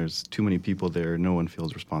 right? When there's too many people there, no one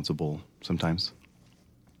feels responsible sometimes.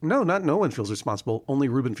 No one feels responsible. Only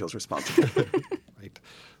Ruben feels responsible. Right.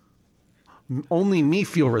 Only me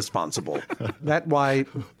feel responsible. That why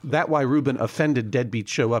Ruben offended deadbeats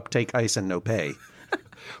show up, take ice, and no pay.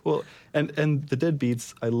 Well, and the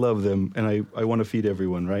deadbeats, I love them, and I want to feed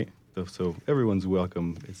everyone, right? So everyone's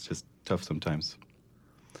welcome. It's just tough sometimes.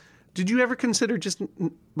 Did you ever consider just,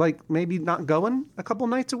 like, maybe not going a couple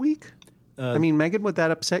nights a week? I mean, Megan, would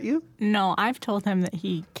that upset you? No, I've told him that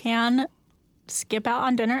he can skip out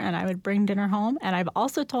on dinner and I would bring dinner home. And I've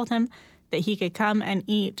also told him that he could come and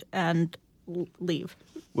eat and leave.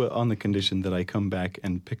 Well, on the condition that I come back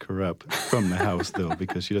and pick her up from the house, though,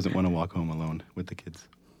 because she doesn't want to walk home alone with the kids.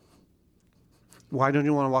 Why don't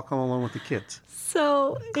you want to walk home alone with the kids?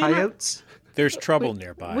 So Coyotes? There's trouble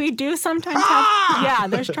nearby. We do sometimes have, yeah,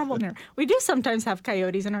 there's trouble near. We do sometimes have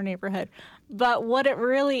coyotes in our neighborhood. But what it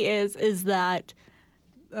really is that,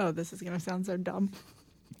 oh, this is going to sound so dumb.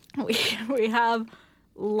 We have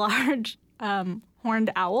large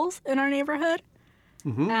horned owls in our neighborhood.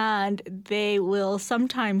 Mm-hmm. And they will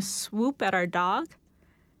sometimes swoop at our dog.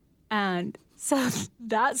 And so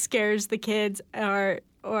that scares the kids or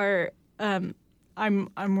I'm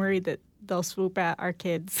worried that they'll swoop at our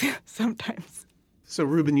kids sometimes. So,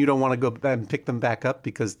 Ruben, you don't want to go and pick them back up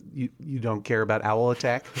because you don't care about owl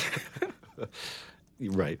attack?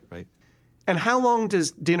 Right. And how long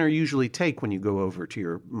does dinner usually take when you go over to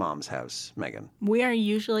your mom's house, Megan? We are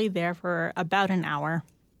usually there for about an hour.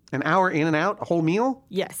 An hour in and out? A whole meal?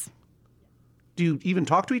 Yes. Do you even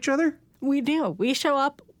talk to each other? We do. We show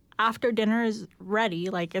up after dinner is ready,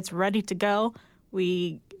 like it's ready to go.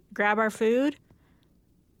 We grab our food.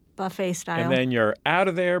 Buffet style. And then you're out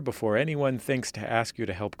of there before anyone thinks to ask you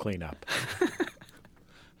to help clean up.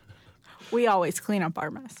 We always clean up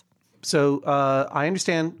our mess. So I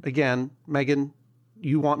understand, again, Megan,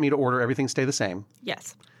 you want me to order everything stay the same.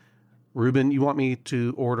 Yes. Ruben, you want me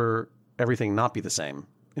to order everything not be the same.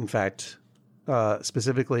 In fact,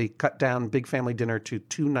 specifically cut down big family dinner to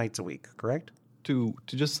 2 nights a week, correct? To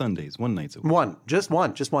just Sundays, 1 night a week. One. Just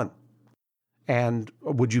one. And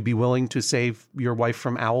would you be willing to save your wife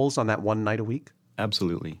from owls on that 1 night a week?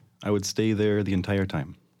 Absolutely. I would stay there the entire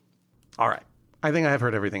time. All right. I think I have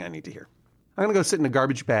heard everything I need to hear. I'm going to go sit in a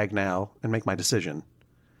garbage bag now and make my decision.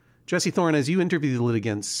 Jesse Thorne, as you interview the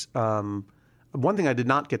litigants, one thing I did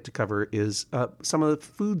not get to cover is some of the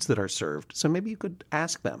foods that are served. So maybe you could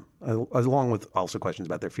ask them, along with also questions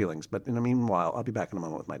about their feelings. But in the meanwhile, I'll be back in a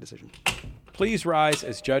moment with my decision. Please rise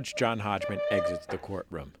as Judge John Hodgman exits the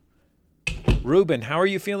courtroom. Ruben, how are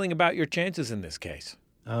you feeling about your chances in this case?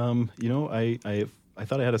 I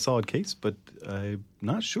thought I had a solid case, but I'm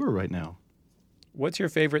not sure right now. What's your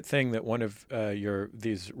favorite thing that one of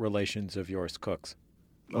these relations of yours cooks?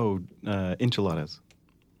 Oh, enchiladas.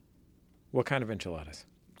 What kind of enchiladas?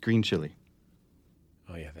 Green chili.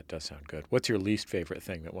 Oh, yeah, that does sound good. What's your least favorite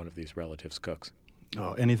thing that one of these relatives cooks?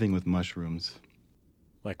 Oh, anything with mushrooms.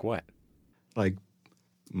 Like what? Like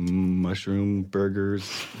mushroom burgers.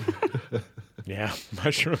 Yeah,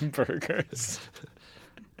 mushroom burgers.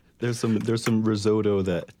 There's some risotto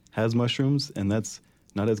that has mushrooms, and that's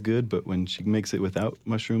not as good, but when she makes it without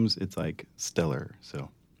mushrooms, it's like stellar. So,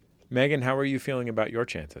 Megan, how are you feeling about your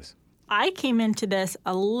chances? I came into this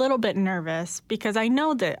a little bit nervous because I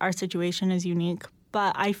know that our situation is unique,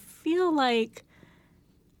 but I feel like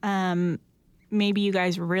maybe you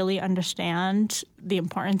guys really understand the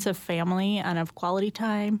importance of family and of quality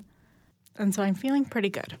time. And so I'm feeling pretty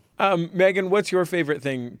good. Megan, what's your favorite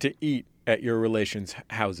thing to eat at your relations'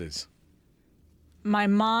 houses? My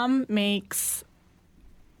mom makes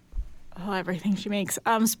everything she makes.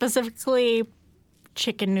 Specifically,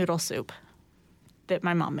 chicken noodle soup that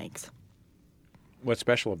my mom makes. What's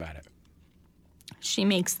special about it? She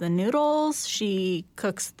makes the noodles. She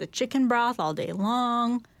cooks the chicken broth all day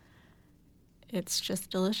long. It's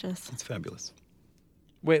just delicious. It's fabulous.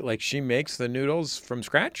 Wait, like she makes the noodles from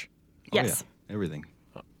scratch? Yes. Oh, yeah. Everything.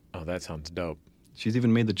 Oh, that sounds dope. She's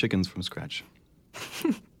even made the chickens from scratch.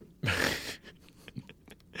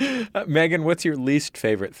 Megan, what's your least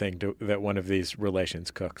favorite thing that one of these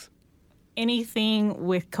relations cooks? Anything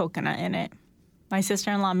with coconut in it. My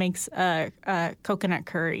sister-in-law makes a coconut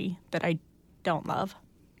curry that I don't love.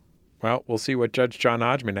 Well, we'll see what Judge John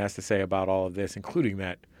Hodgman has to say about all of this, including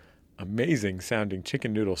that amazing-sounding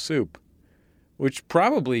chicken noodle soup, which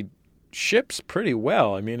probably ships pretty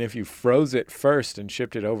well. I mean, if you froze it first and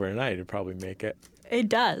shipped it overnight, it'd probably make it. It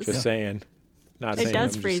does. Just saying. Not saying. It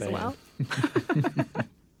does I'm freeze just saying. well.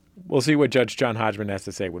 We'll see what Judge John Hodgman has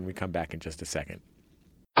to say when we come back in just a second.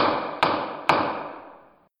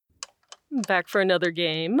 Back for another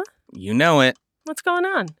game. You know it. What's going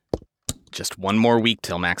on? Just one more week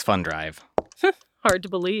till Max Fun Drive. Hard to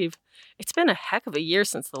believe. It's been a heck of a year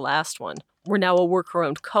since the last one. We're now a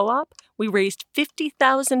worker-owned co-op. We raised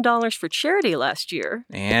 $50,000 for charity last year.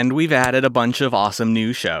 And we've added a bunch of awesome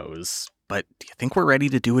new shows. But do you think we're ready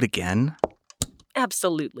to do it again?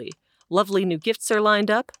 Absolutely. Lovely new gifts are lined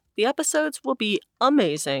up. The episodes will be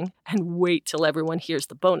amazing. And wait till everyone hears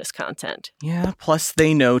the bonus content. Yeah, plus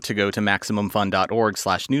they know to go to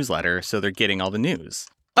MaximumFun.org/newsletter, so they're getting all the news.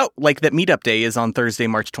 Oh, like that meetup day is on Thursday,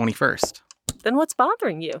 March 21st. Then what's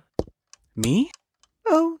bothering you? Me?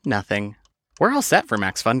 Oh, nothing. We're all set for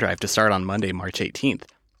Max Fun Drive to start on Monday, March 18th.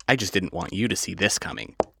 I just didn't want you to see this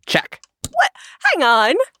coming. Check. What? Hang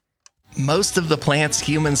on. Most of the plants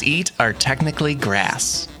humans eat are technically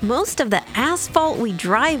grass. Most of the asphalt we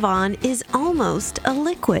drive on is almost a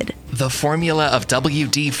liquid. The formula of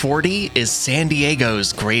WD-40 is San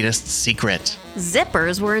Diego's greatest secret.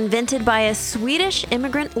 Zippers were invented by a Swedish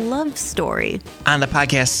immigrant love story. On the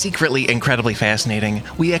podcast Secretly Incredibly Fascinating,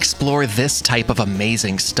 we explore this type of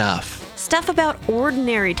amazing stuff. Stuff about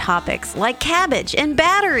ordinary topics like cabbage and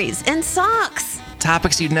batteries and socks.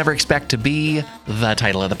 Topics you'd never expect to be the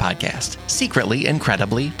title of the podcast. Secretly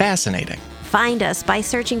Incredibly Fascinating. Find us by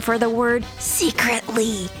searching for the word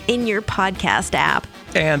secretly in your podcast app.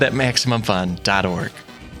 And at MaximumFun.org.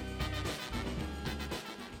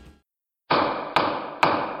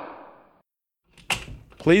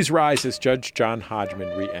 Please rise as Judge John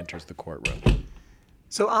Hodgman re-enters the courtroom.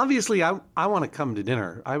 So obviously, I want to come to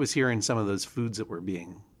dinner. I was hearing some of those foods that were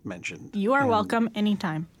being mentioned. You are welcome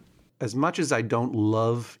anytime. As much as I don't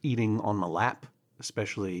love eating on my lap,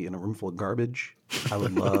 especially in a room full of garbage, I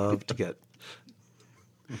would love to get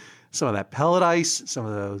some of that pellet ice, some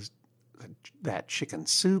of that chicken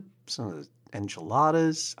soup, some of the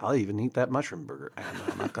enchiladas. I'll even eat that mushroom burger.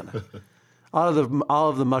 I'm not gonna. All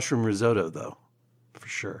of the mushroom risotto, though, for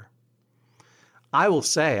sure. I will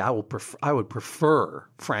say I would prefer,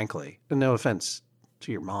 frankly, and no offense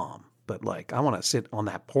to your mom, but like I want to sit on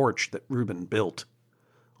that porch that Ruben built,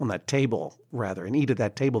 on that table rather, and eat at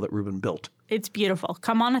that table that Ruben built. It's beautiful.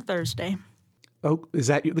 Come on a Thursday. Oh, is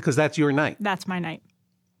that because that's your night? That's my night.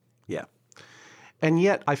 Yeah. And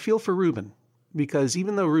yet I feel for Ruben because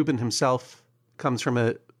even though Ruben himself comes from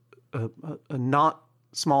a not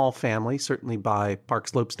small family, certainly by Park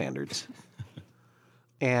Slope standards,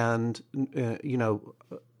 and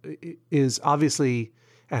is obviously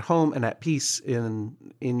at home and at peace in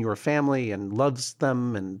your family and loves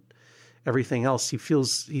them and everything else, he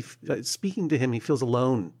feels speaking to him, he feels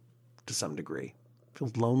alone to some degree,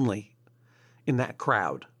 feels lonely in that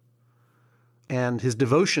crowd. And his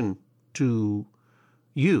devotion to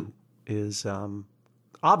you is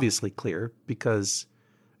obviously clear because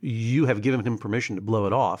you have given him permission to blow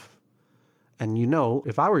it off. And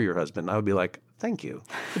if I were your husband, I would be like, thank you,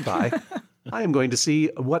 goodbye. I am going to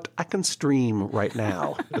see what I can stream right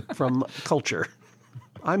now from culture.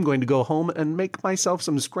 I'm going to go home and make myself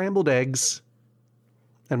some scrambled eggs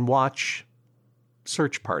and watch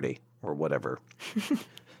Search Party or whatever.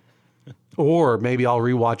 Or maybe I'll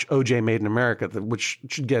rewatch OJ Made in America, which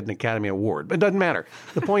should get an Academy Award. But it doesn't matter.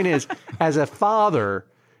 The point is, as a father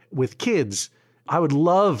with kids, I would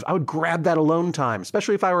grab that alone time.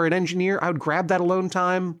 Especially if I were an engineer, I would grab that alone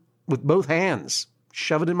time with both hands,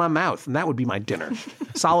 shove it in my mouth, and that would be my dinner.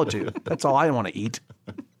 Solitude. That's all I want to eat.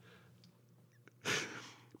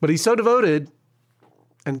 But he's so devoted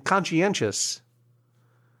and conscientious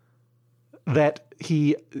that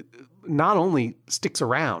he not only sticks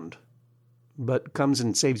around, but comes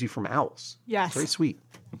and saves you from owls. Yes. Very sweet.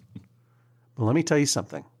 But let me tell you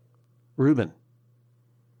something. Ruben,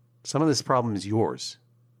 some of this problem is yours.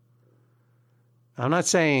 I'm not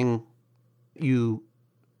saying you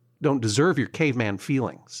don't deserve your caveman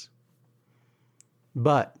feelings,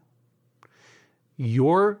 but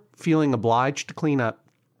you're feeling obliged to clean up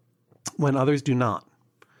when others do not.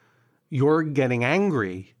 You're getting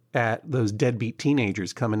angry at those deadbeat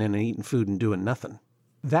teenagers coming in and eating food and doing nothing.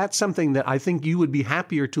 That's something that I think you would be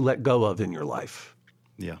happier to let go of in your life.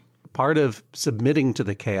 Yeah. Part of submitting to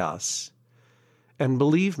the chaos. And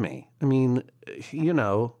believe me, I mean,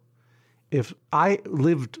 if I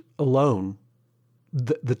lived alone,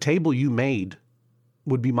 the table you made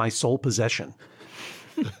would be my sole possession.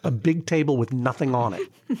 A big table with nothing on it.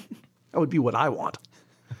 That would be what I want.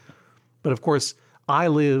 But of course, I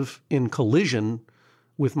live in collision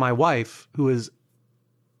with my wife, who is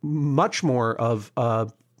much more of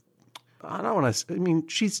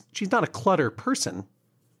she's not a clutter person.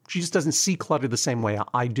 She just doesn't see clutter the same way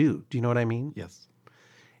I do. Do you know what I mean? Yes.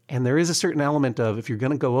 And there is a certain element of, if you're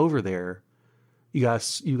going to go over there, you got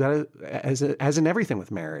to, as in everything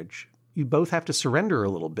with marriage, you both have to surrender a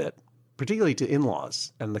little bit, particularly to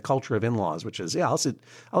in-laws and the culture of in-laws, which is,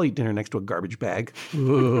 I'll eat dinner next to a garbage bag.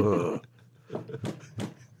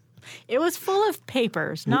 It was full of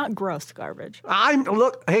papers, not gross garbage.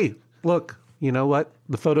 Look, you know what?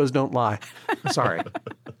 The photos don't lie. Sorry.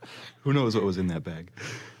 Who knows what was in that bag?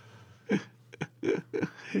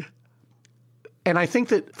 And I think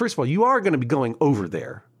that, first of all, you are going to be going over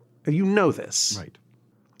there. You know this. Right.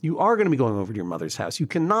 You are going to be going over to your mother's house. You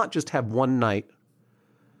cannot just have one night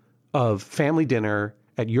of family dinner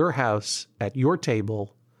at your house, at your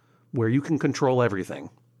table, where you can control everything.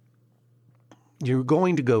 You're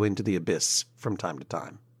going to go into the abyss from time to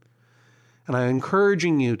time. And I'm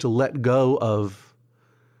encouraging you to let go of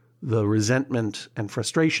the resentment and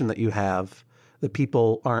frustration that you have that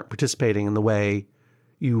people aren't participating in the way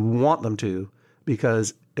you want them to,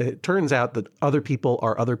 because it turns out that other people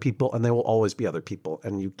are other people and they will always be other people,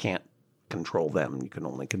 and you can't control them. You can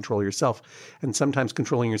only control yourself. And sometimes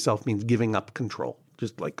controlling yourself means giving up control.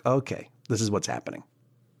 Just like, okay, this is what's happening.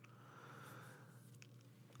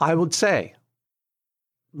 I would say,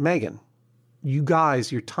 Megan, you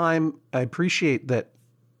guys, your time, I appreciate that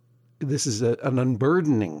this is an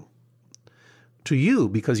unburdening to you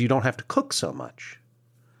because you don't have to cook so much.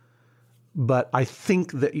 But I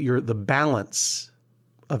think that the balance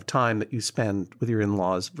of time that you spend with your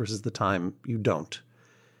in-laws versus the time you don't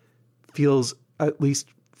feels, at least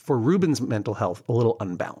for Ruben's mental health, a little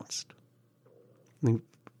unbalanced. I mean,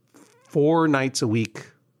 4 nights a week,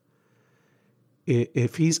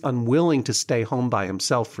 if he's unwilling to stay home by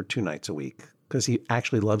himself for 2 nights a week because he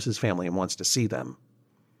actually loves his family and wants to see them,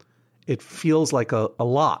 it feels like a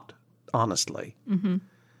lot, honestly. Mm-hmm.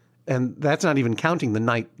 And that's not even counting the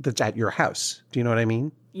night that's at your house. Do you know what I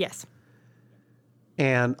mean? Yes.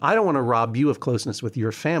 And I don't want to rob you of closeness with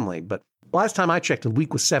your family, but last time I checked, a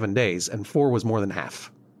week was 7 days, and 4 was more than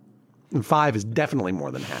half. And 5 is definitely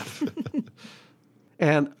more than half.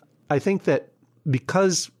 And I think that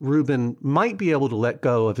because Ruben might be able to let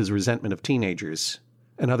go of his resentment of teenagers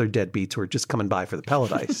and other deadbeats who are just coming by for the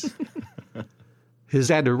pellet ice, his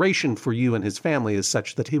adoration for you and his family is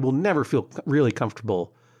such that he will never feel really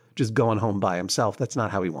comfortable just going home by himself. That's not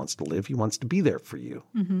how he wants to live. He wants to be there for you.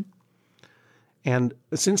 Mm-hmm. And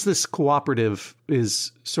since this cooperative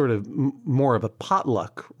is sort of more of a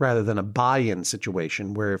potluck rather than a buy-in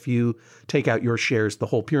situation where if you take out your shares, the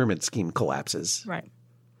whole pyramid scheme collapses. Right.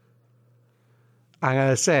 I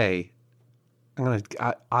gotta say,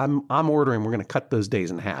 I'm ordering, we're gonna cut those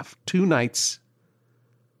days in half. 2 nights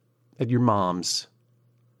at your mom's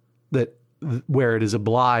where it is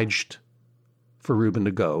obliged for Ruben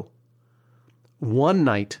to go. 1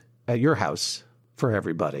 night at your house for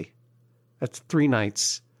everybody. That's 3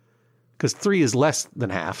 nights, because 3 is less than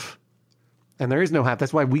half. And there is no half.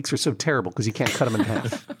 That's why weeks are so terrible, because you can't cut them in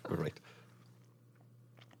half. Right.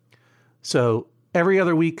 So every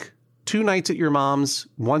other week, 2 nights at your mom's,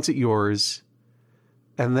 once at yours.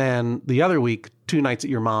 And then the other week, 2 nights at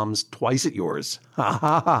your mom's, twice at yours. Ha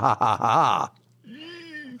ha ha ha ha ha.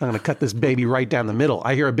 I'm going to cut this baby right down the middle.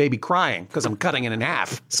 I hear a baby crying because I'm cutting it in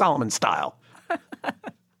half, Solomon style.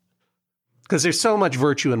 Because there's so much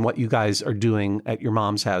virtue in what you guys are doing at your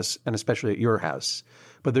mom's house, and especially at your house.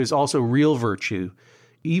 But there's also real virtue,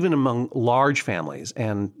 even among large families.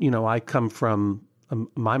 And, I come from,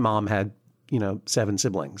 my mom had, 7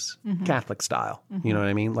 siblings, mm-hmm. Catholic style. Mm-hmm. You know what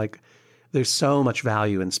I mean? Like, there's so much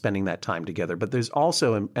value in spending that time together. But there's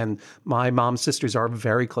also, and my mom's sisters are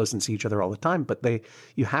very close and see each other all the time, but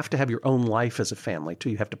you have to have your own life as a family, too.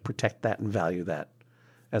 You have to protect that and value that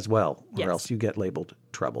as well, yes. or else you get labeled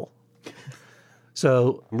trouble.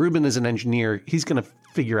 So Ruben is an engineer. He's going to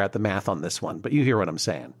figure out the math on this one, but you hear what I'm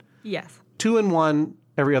saying. Yes. 2 and 1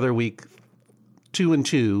 every other week, 2 and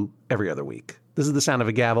 2 every other week. This is the sound of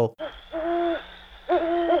a gavel.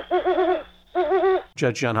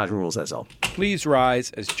 Judge John Hodgman rules as all. Please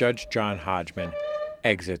rise as Judge John Hodgman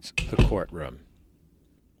exits the courtroom.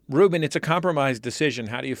 Ruben, it's a compromise decision.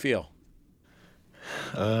 How do you feel?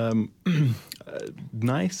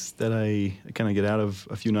 Nice that I kind of get out of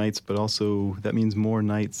a few nights, but also that means more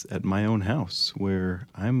nights at my own house where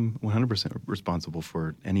I'm 100% responsible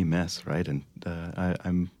for any mess, right? And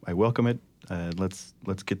I welcome it. Let's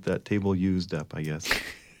get that table used up, I guess.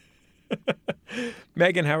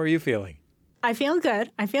 Megan, how are you feeling? I feel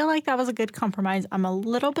good. I feel like that was a good compromise. I'm a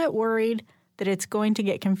little bit worried that it's going to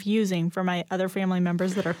get confusing for my other family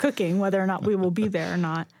members that are cooking, whether or not we will be there or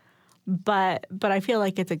not. But I feel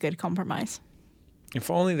like it's a good compromise.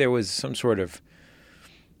 If only there was some sort of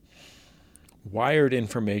wired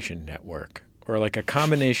information network, or like a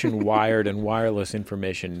combination wired and wireless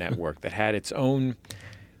information network that had its own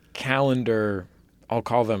calendar, I'll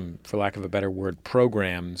call them, for lack of a better word,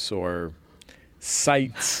 programs or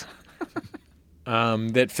sites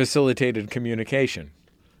that facilitated communication.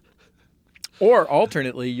 Or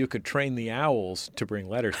alternately, you could train the owls to bring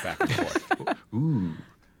letters back and forth. Ooh.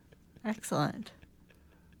 Excellent.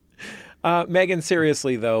 Megan,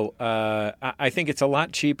 seriously, though, I think it's a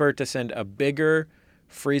lot cheaper to send a bigger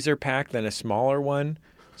freezer pack than a smaller one.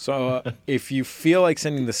 So if you feel like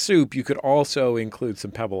sending the soup, you could also include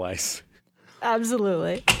some Pebble Ice.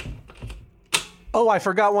 Absolutely. Oh, I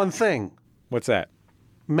forgot one thing. What's that?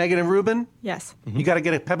 Megan and Ruben, Yes. you got to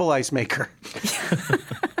get a Pebble Ice maker.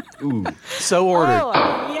 Ooh. So ordered.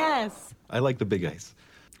 Oh, yes. I like the big ice.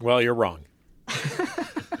 Well, you're wrong.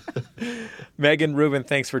 Megan, Ruben,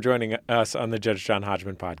 thanks for joining us on the Judge John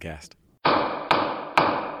Hodgman podcast.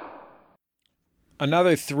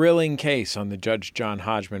 Another thrilling case on the Judge John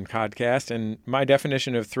Hodgman podcast. And my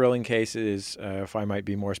definition of thrilling case is, if I might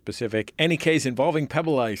be more specific, any case involving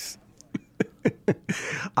Pebble Ice.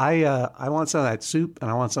 I want some of that soup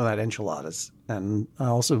and I want some of that enchiladas. And I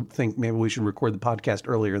also think maybe we should record the podcast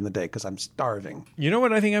earlier in the day because I'm starving. You know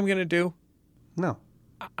what I think I'm going to do? No.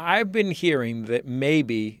 I've been hearing that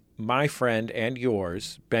maybe my friend and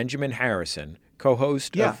yours, Benjamin Harrison,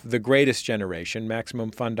 co-host of The Greatest Generation,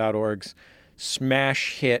 MaximumFun.org's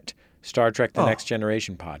smash hit Star Trek The Next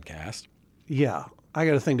Generation podcast. Yeah. I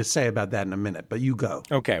got a thing to say about that in a minute, but you go.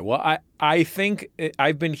 Okay. Well, I think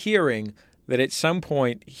I've been hearing that at some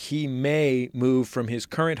point he may move from his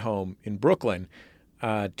current home in Brooklyn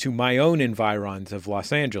to my own environs of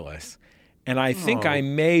Los Angeles. And I think I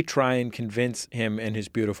may try and convince him and his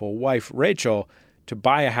beautiful wife, Rachel, to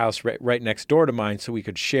buy a house right next door to mine so we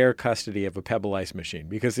could share custody of a Pebble Ice machine,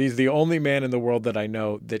 because he's the only man in the world that I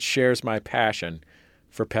know that shares my passion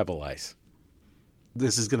for Pebble Ice.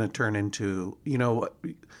 This is going to turn into,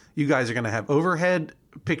 you guys are going to have overhead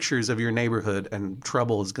pictures of your neighborhood and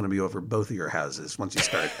trouble is going to be over both of your houses once you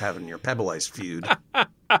start having your Pebble Ice feud.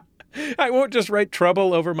 I won't just write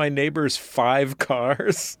trouble over my neighbor's 5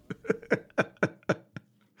 cars.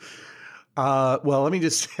 Well, let me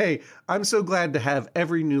just say, I'm so glad to have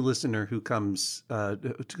every new listener who comes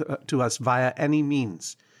to us via any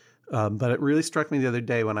means. But it really struck me the other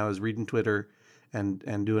day when I was reading Twitter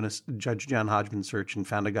and doing a Judge John Hodgman search and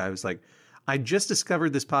found a guy who was like, I just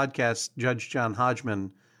discovered this podcast, Judge John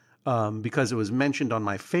Hodgman, because it was mentioned on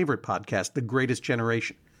my favorite podcast, The Greatest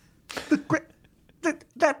Generation.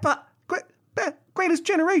 Greatest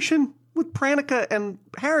Generation with Pranica and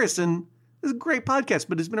Harrison is a great podcast,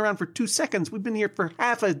 but it's been around for 2 seconds. We've been here for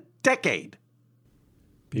half a decade.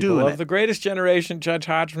 People love The Greatest Generation, Judge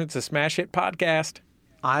Hodgman. It's a smash hit podcast.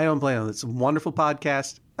 I don't blame them. It's a wonderful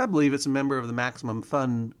podcast. I believe it's a member of the Maximum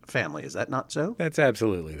Fun family. Is that not so? That's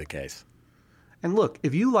absolutely the case. And look,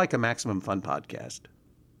 if you like a Maximum Fun podcast,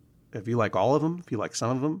 if you like all of them, if you like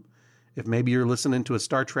some of them, if maybe you're listening to a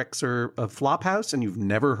Star Trek or a Flophouse and you've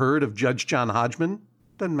never heard of Judge John Hodgman,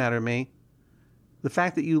 doesn't matter to me. The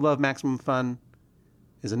fact that you love Maximum Fun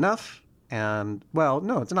is enough. And, well,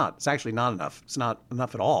 no, it's not. It's actually not enough. It's not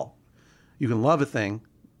enough at all. You can love a thing,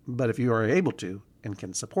 but if you are able to and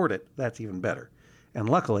can support it, that's even better. And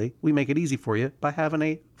luckily, we make it easy for you by having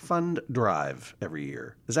a fund drive every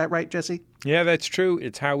year. Is that right, Jesse? Yeah, that's true.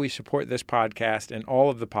 It's how we support this podcast and all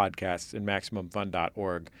of the podcasts in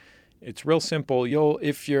MaximumFun.org. It's real simple.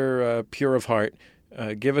 If you're pure of heart,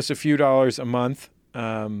 give us a few dollars a month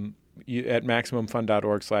at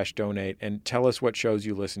MaximumFun.org/donate and tell us what shows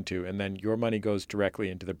you listen to, and then your money goes directly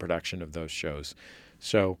into the production of those shows.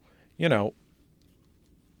 So,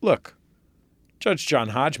 look, Judge John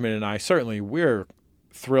Hodgman and I, we're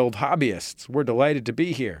thrilled hobbyists. We're delighted to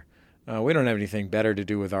be here. We don't have anything better to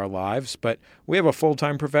do with our lives, but we have a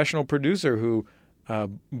full-time professional producer who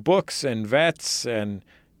books and vets and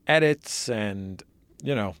edits and,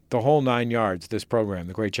 the whole 9 yards, this program,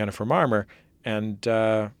 the great Jennifer Marmer. And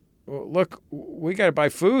look, we got to buy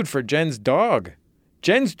food for Jen's dog.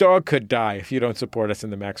 Jen's dog could die if you don't support us in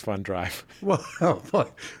the Max Fun Drive. Well,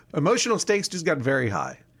 emotional stakes just got very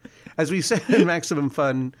high. As we've said in Maximum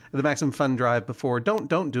Fun, the Maximum Fun Drive before, don't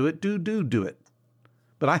do it, do it.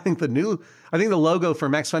 But I think the logo for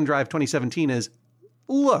Max Fun Drive 2017 is,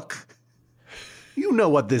 look, you know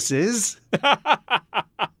what this is.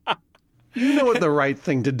 You know what the right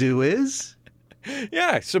thing to do is.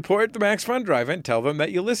 Yeah, support the Max Fun Drive and tell them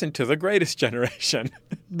that you listen to The Greatest Generation.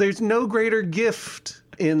 There's no greater gift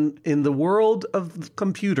in the world of the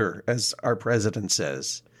computer, as our president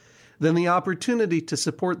says, than the opportunity to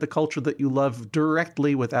support the culture that you love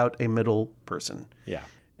directly without a middle person. Yeah.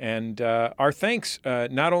 And our thanks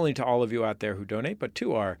not only to all of you out there who donate, but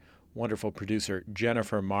to our wonderful producer,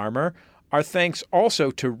 Jennifer Marmer. Our thanks also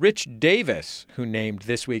to Rich Davis, who named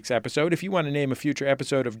this week's episode. If you want to name a future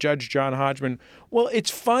episode of Judge John Hodgman, well, it's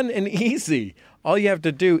fun and easy. All you have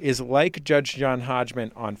to do is like Judge John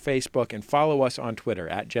Hodgman on Facebook and follow us on Twitter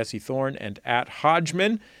at Jesse Thorne and at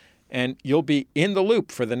Hodgman, and you'll be in the loop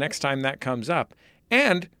for the next time that comes up.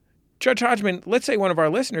 And Judge Hodgman, let's say one of our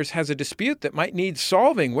listeners has a dispute that might need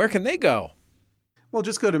solving. Where can they go? Well,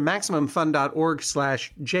 just go to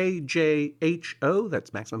MaximumFun.org/JJHO.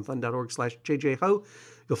 That's MaximumFun.org/JJHO.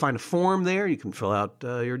 You'll find a form there. You can fill out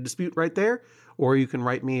your dispute right there. Or you can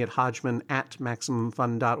write me at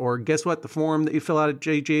Hodgman@MaximumFun.org. Guess what? The form that you fill out at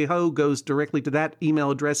JJHO goes directly to that email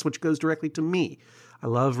address, which goes directly to me. I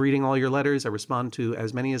love reading all your letters. I respond to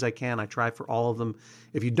as many as I can. I try for all of them.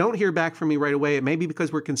 If you don't hear back from me right away, it may be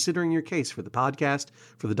because we're considering your case for the podcast,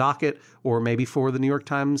 for the docket, or maybe for the New York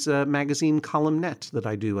Times Magazine columnette that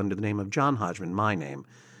I do under the name of John Hodgman, my name.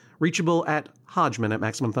 Reachable at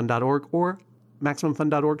Hodgman@MaximumFun.org or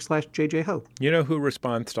MaximumFun.org/JJHO. You know who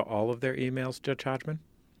responds to all of their emails, Judge Hodgman?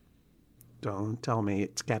 Don't tell me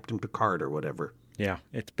it's Captain Picard or whatever. Yeah,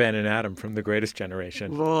 it's Ben and Adam from The Greatest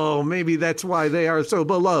Generation. Oh, maybe that's why they are so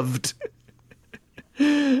beloved.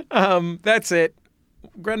 That's it.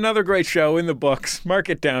 Another great show in the books. Mark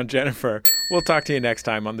it down, Jennifer. We'll talk to you next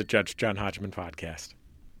time on the Judge John Hodgman podcast.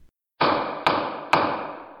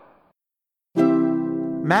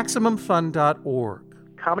 MaximumFun.org.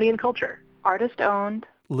 Comedy and culture. Artist owned.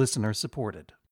 Listener supported.